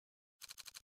here?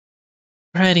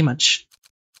 Pretty much.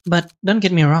 But don't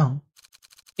get me wrong.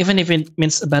 Even if it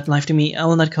means a bad life to me, I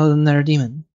will not call another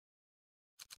demon.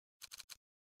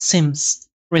 Seems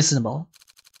reasonable.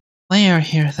 Why are you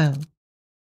here though?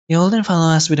 You wouldn't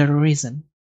follow us without a reason.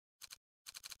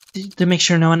 To make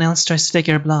sure no one else tries to take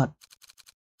your blood.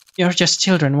 You're just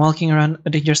children walking around a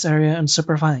dangerous area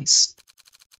unsupervised.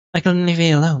 I couldn't leave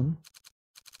you alone.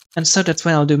 And so that's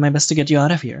why I'll do my best to get you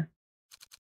out of here.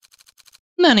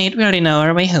 No need, we already know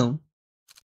our way home.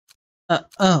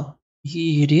 Oh,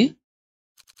 you do?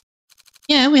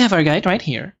 Yeah, we have our guide right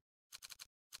here.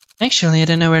 Actually, I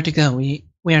don't know where to go. We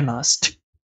are lost.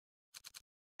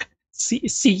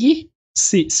 See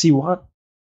what?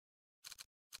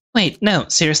 Wait, no,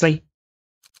 seriously.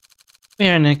 We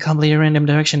are in a completely random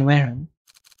direction we're in.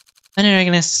 I don't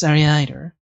recognize this area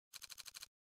either.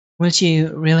 Will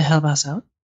you really help us out?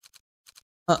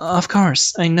 Of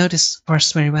course, I know this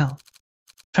forest very well.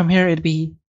 From here it'd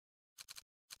be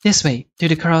this way, to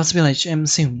the Carl's village, I'm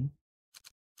assuming.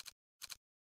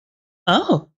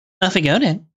 Oh, off we go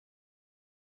then.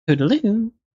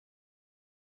 Toodaloo.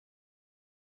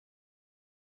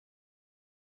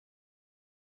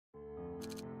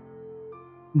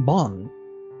 Bon.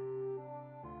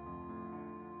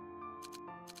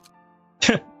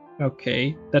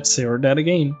 Okay, that's your dad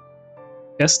again.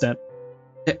 Guess that.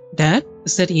 Dad?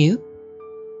 Is that you?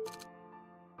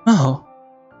 Oh.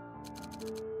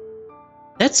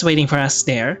 That's waiting for us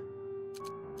there.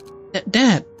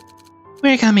 Dad!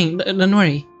 We're coming, don't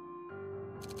worry.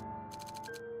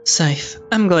 Scythe,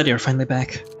 I'm glad you're finally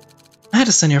back. I had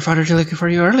to send your father to look for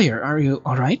you earlier. Are you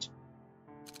alright?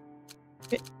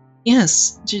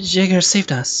 Yes, Jaeger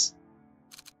saved us.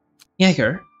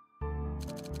 Jaeger?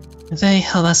 They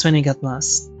helped us when we got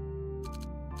lost.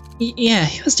 Yeah,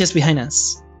 he was just behind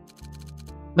us.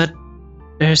 But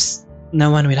there's no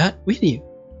one with you.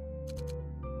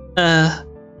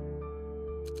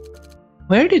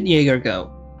 Where did Jaeger go?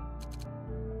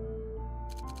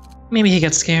 Maybe he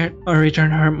got scared or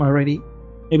returned home already.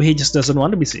 Maybe he just doesn't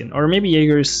want to be seen, or maybe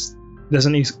Jaeger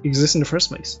doesn't exist in the first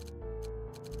place.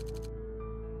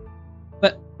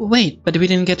 But wait, but we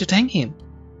didn't get to thank him.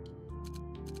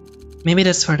 Maybe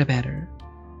that's for the better.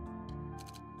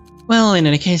 Well, in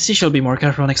any case, you should be more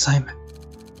careful next time.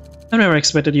 I never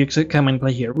expected you to come and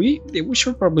play here. We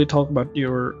should probably talk about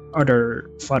your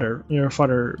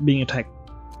father being attacked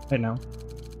right now.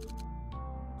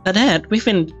 Dad, we've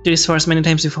been to this forest many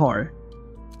times before.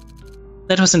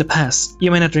 That was in the past.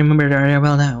 You might not remember the area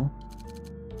well now.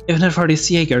 If not for this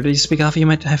Jaeger that you speak of, you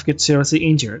might have got seriously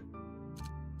injured.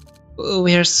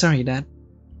 We are sorry, Dad.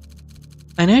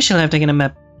 I know you should have taken a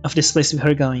map of this place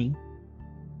before going.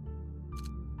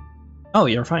 Oh,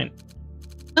 you're fine.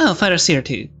 Oh, Father's here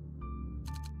too.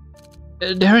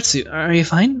 Terrorose, are you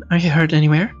fine? Are you hurt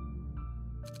anywhere?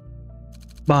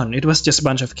 Bon, it was just a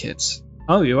bunch of kids.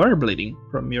 Oh, you are bleeding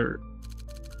from your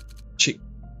cheek.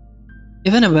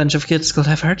 Even a bunch of kids could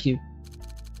have hurt you.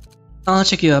 I'll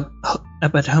check you up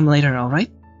at home later,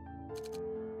 alright?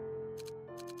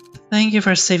 Thank you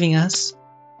for saving us.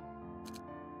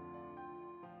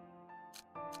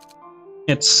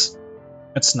 It's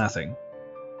nothing.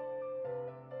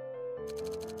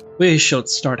 We should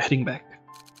start heading back.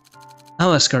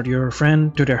 I'll escort your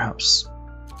friend to their house.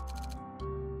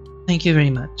 Thank you very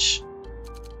much.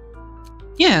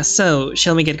 Yeah, so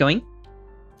shall we get going?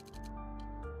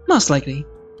 Most likely.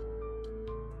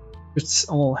 It's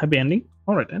all happy ending?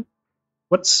 Alright then.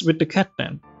 What's with the cat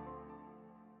then?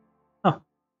 Oh.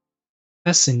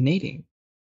 Fascinating.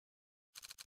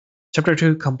 Chapter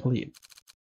 2 complete.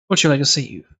 Would you like to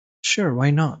save? Sure,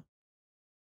 why not?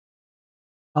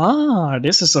 Ah,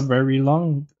 this is a very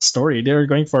long story. They're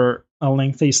going for a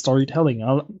lengthy storytelling.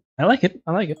 I like it.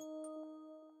 I like it.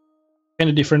 Kind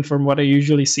of different from what I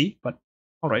usually see, but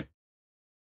alright.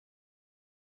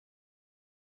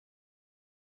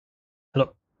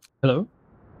 Hello? Hello?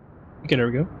 Okay, there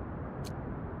we go.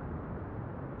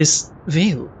 This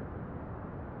view.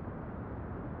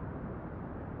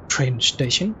 Train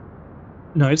station?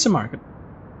 No, it's a market.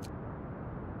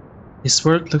 This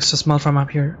world looks so small from up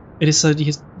here. It is so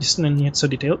distant and yet so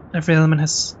detailed. Every element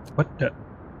has... What the...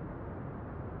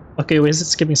 Okay, why is it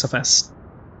skipping so fast?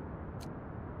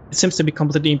 It seems to be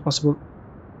completely impossible.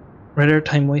 Rather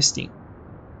time wasting.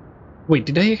 Wait,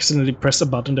 did I accidentally press a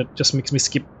button that just makes me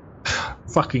skip?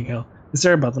 Fucking hell. Is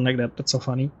there a button like that? That's so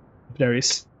funny. If there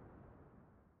is.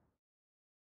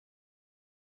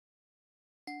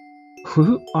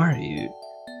 Who are you?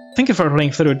 Thank you for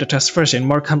playing through the test version.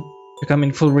 More to come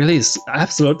in full release.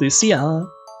 Absolutely. See ya!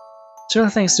 Special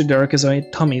thanks to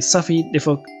Darkazoid, Tommy, Safi,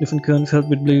 Difunkun, filled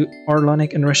with blue,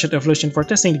 Orlonic, and Rashid Evolution for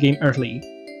testing the game early.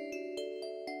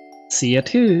 See ya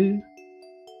too!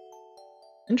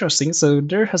 Interesting, so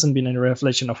there hasn't been any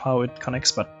revelation of how it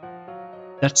connects, but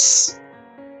that's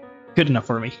good enough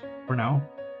for me for now.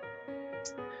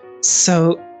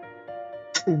 So,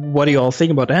 what do you all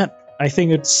think about that? I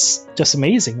think it's just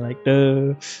amazing, like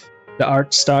the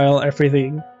art style,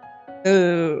 everything.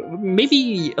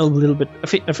 Maybe a little bit. I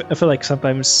feel like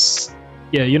sometimes,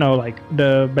 yeah, you know, like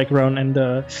the background and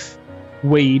the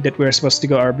way that we're supposed to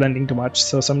go are blending too much.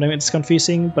 So sometimes it's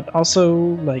confusing. But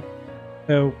also, like,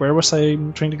 where was I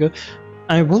trying to go?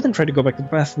 I wouldn't try to go back to the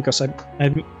path because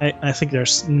I think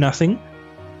there's nothing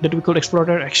that we could explore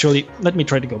there. Actually, let me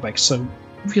try to go back. So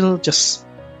we're just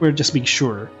being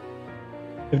sure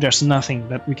if there's nothing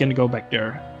that we can go back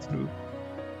there through.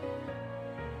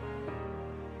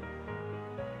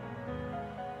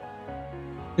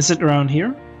 Is it around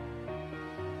here?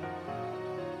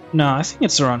 No, I think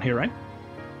it's around here, right?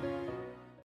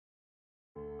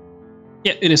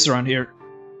 Yeah, it is around here.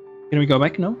 Can we go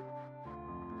back? No?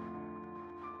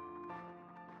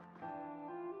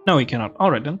 No, we cannot.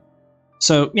 Alright then.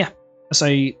 So, yeah, as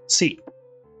I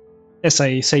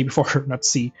say before, not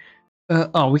see.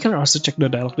 Oh, we can also check the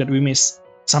dialogue that we missed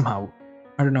somehow.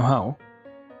 I don't know how.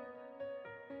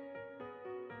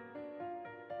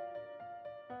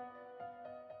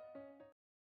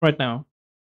 Right now.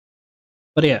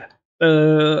 But yeah,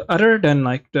 other than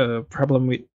like the problem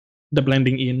with the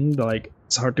blending in, like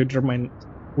it's hard to determine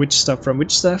which stuff from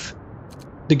which stuff,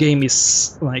 the game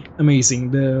is like amazing.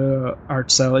 The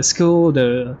art style is cool,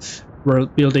 the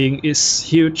world building is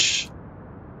huge,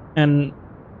 and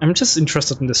I'm just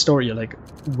interested in the story, like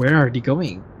where are they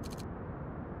going?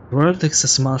 The world looks so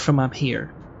small from up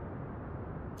here.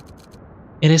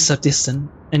 It is so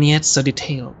distant, and yet so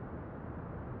detailed.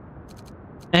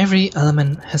 Every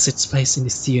element has its place in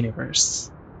this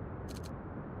universe.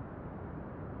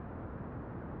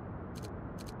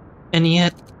 And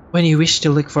yet, when you wish to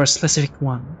look for a specific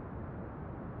one,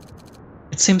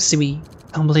 it seems to be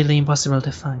completely impossible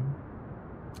to find.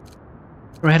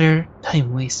 Rather,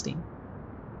 time-wasting.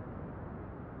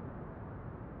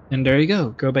 And there you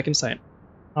go back inside.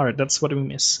 Alright, that's what we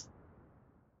miss.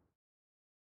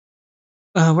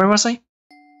 Where was I?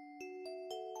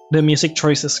 The music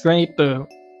choice is great, the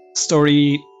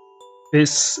story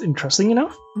is interesting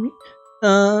enough for me.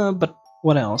 But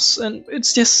what else? And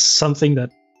it's just something that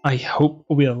I hope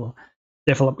will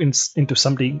develop into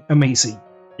something amazing,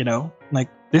 you know? Like,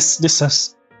 this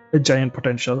has a giant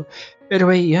potential.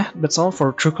 Anyway, yeah, that's all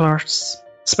for True Colors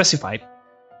Specified.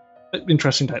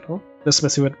 Interesting title, the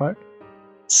specified part.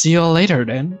 See you all later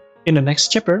then, in the next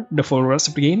chapter, the full rest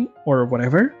of the game, or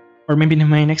whatever, or maybe in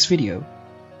my next video.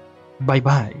 Bye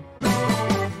bye.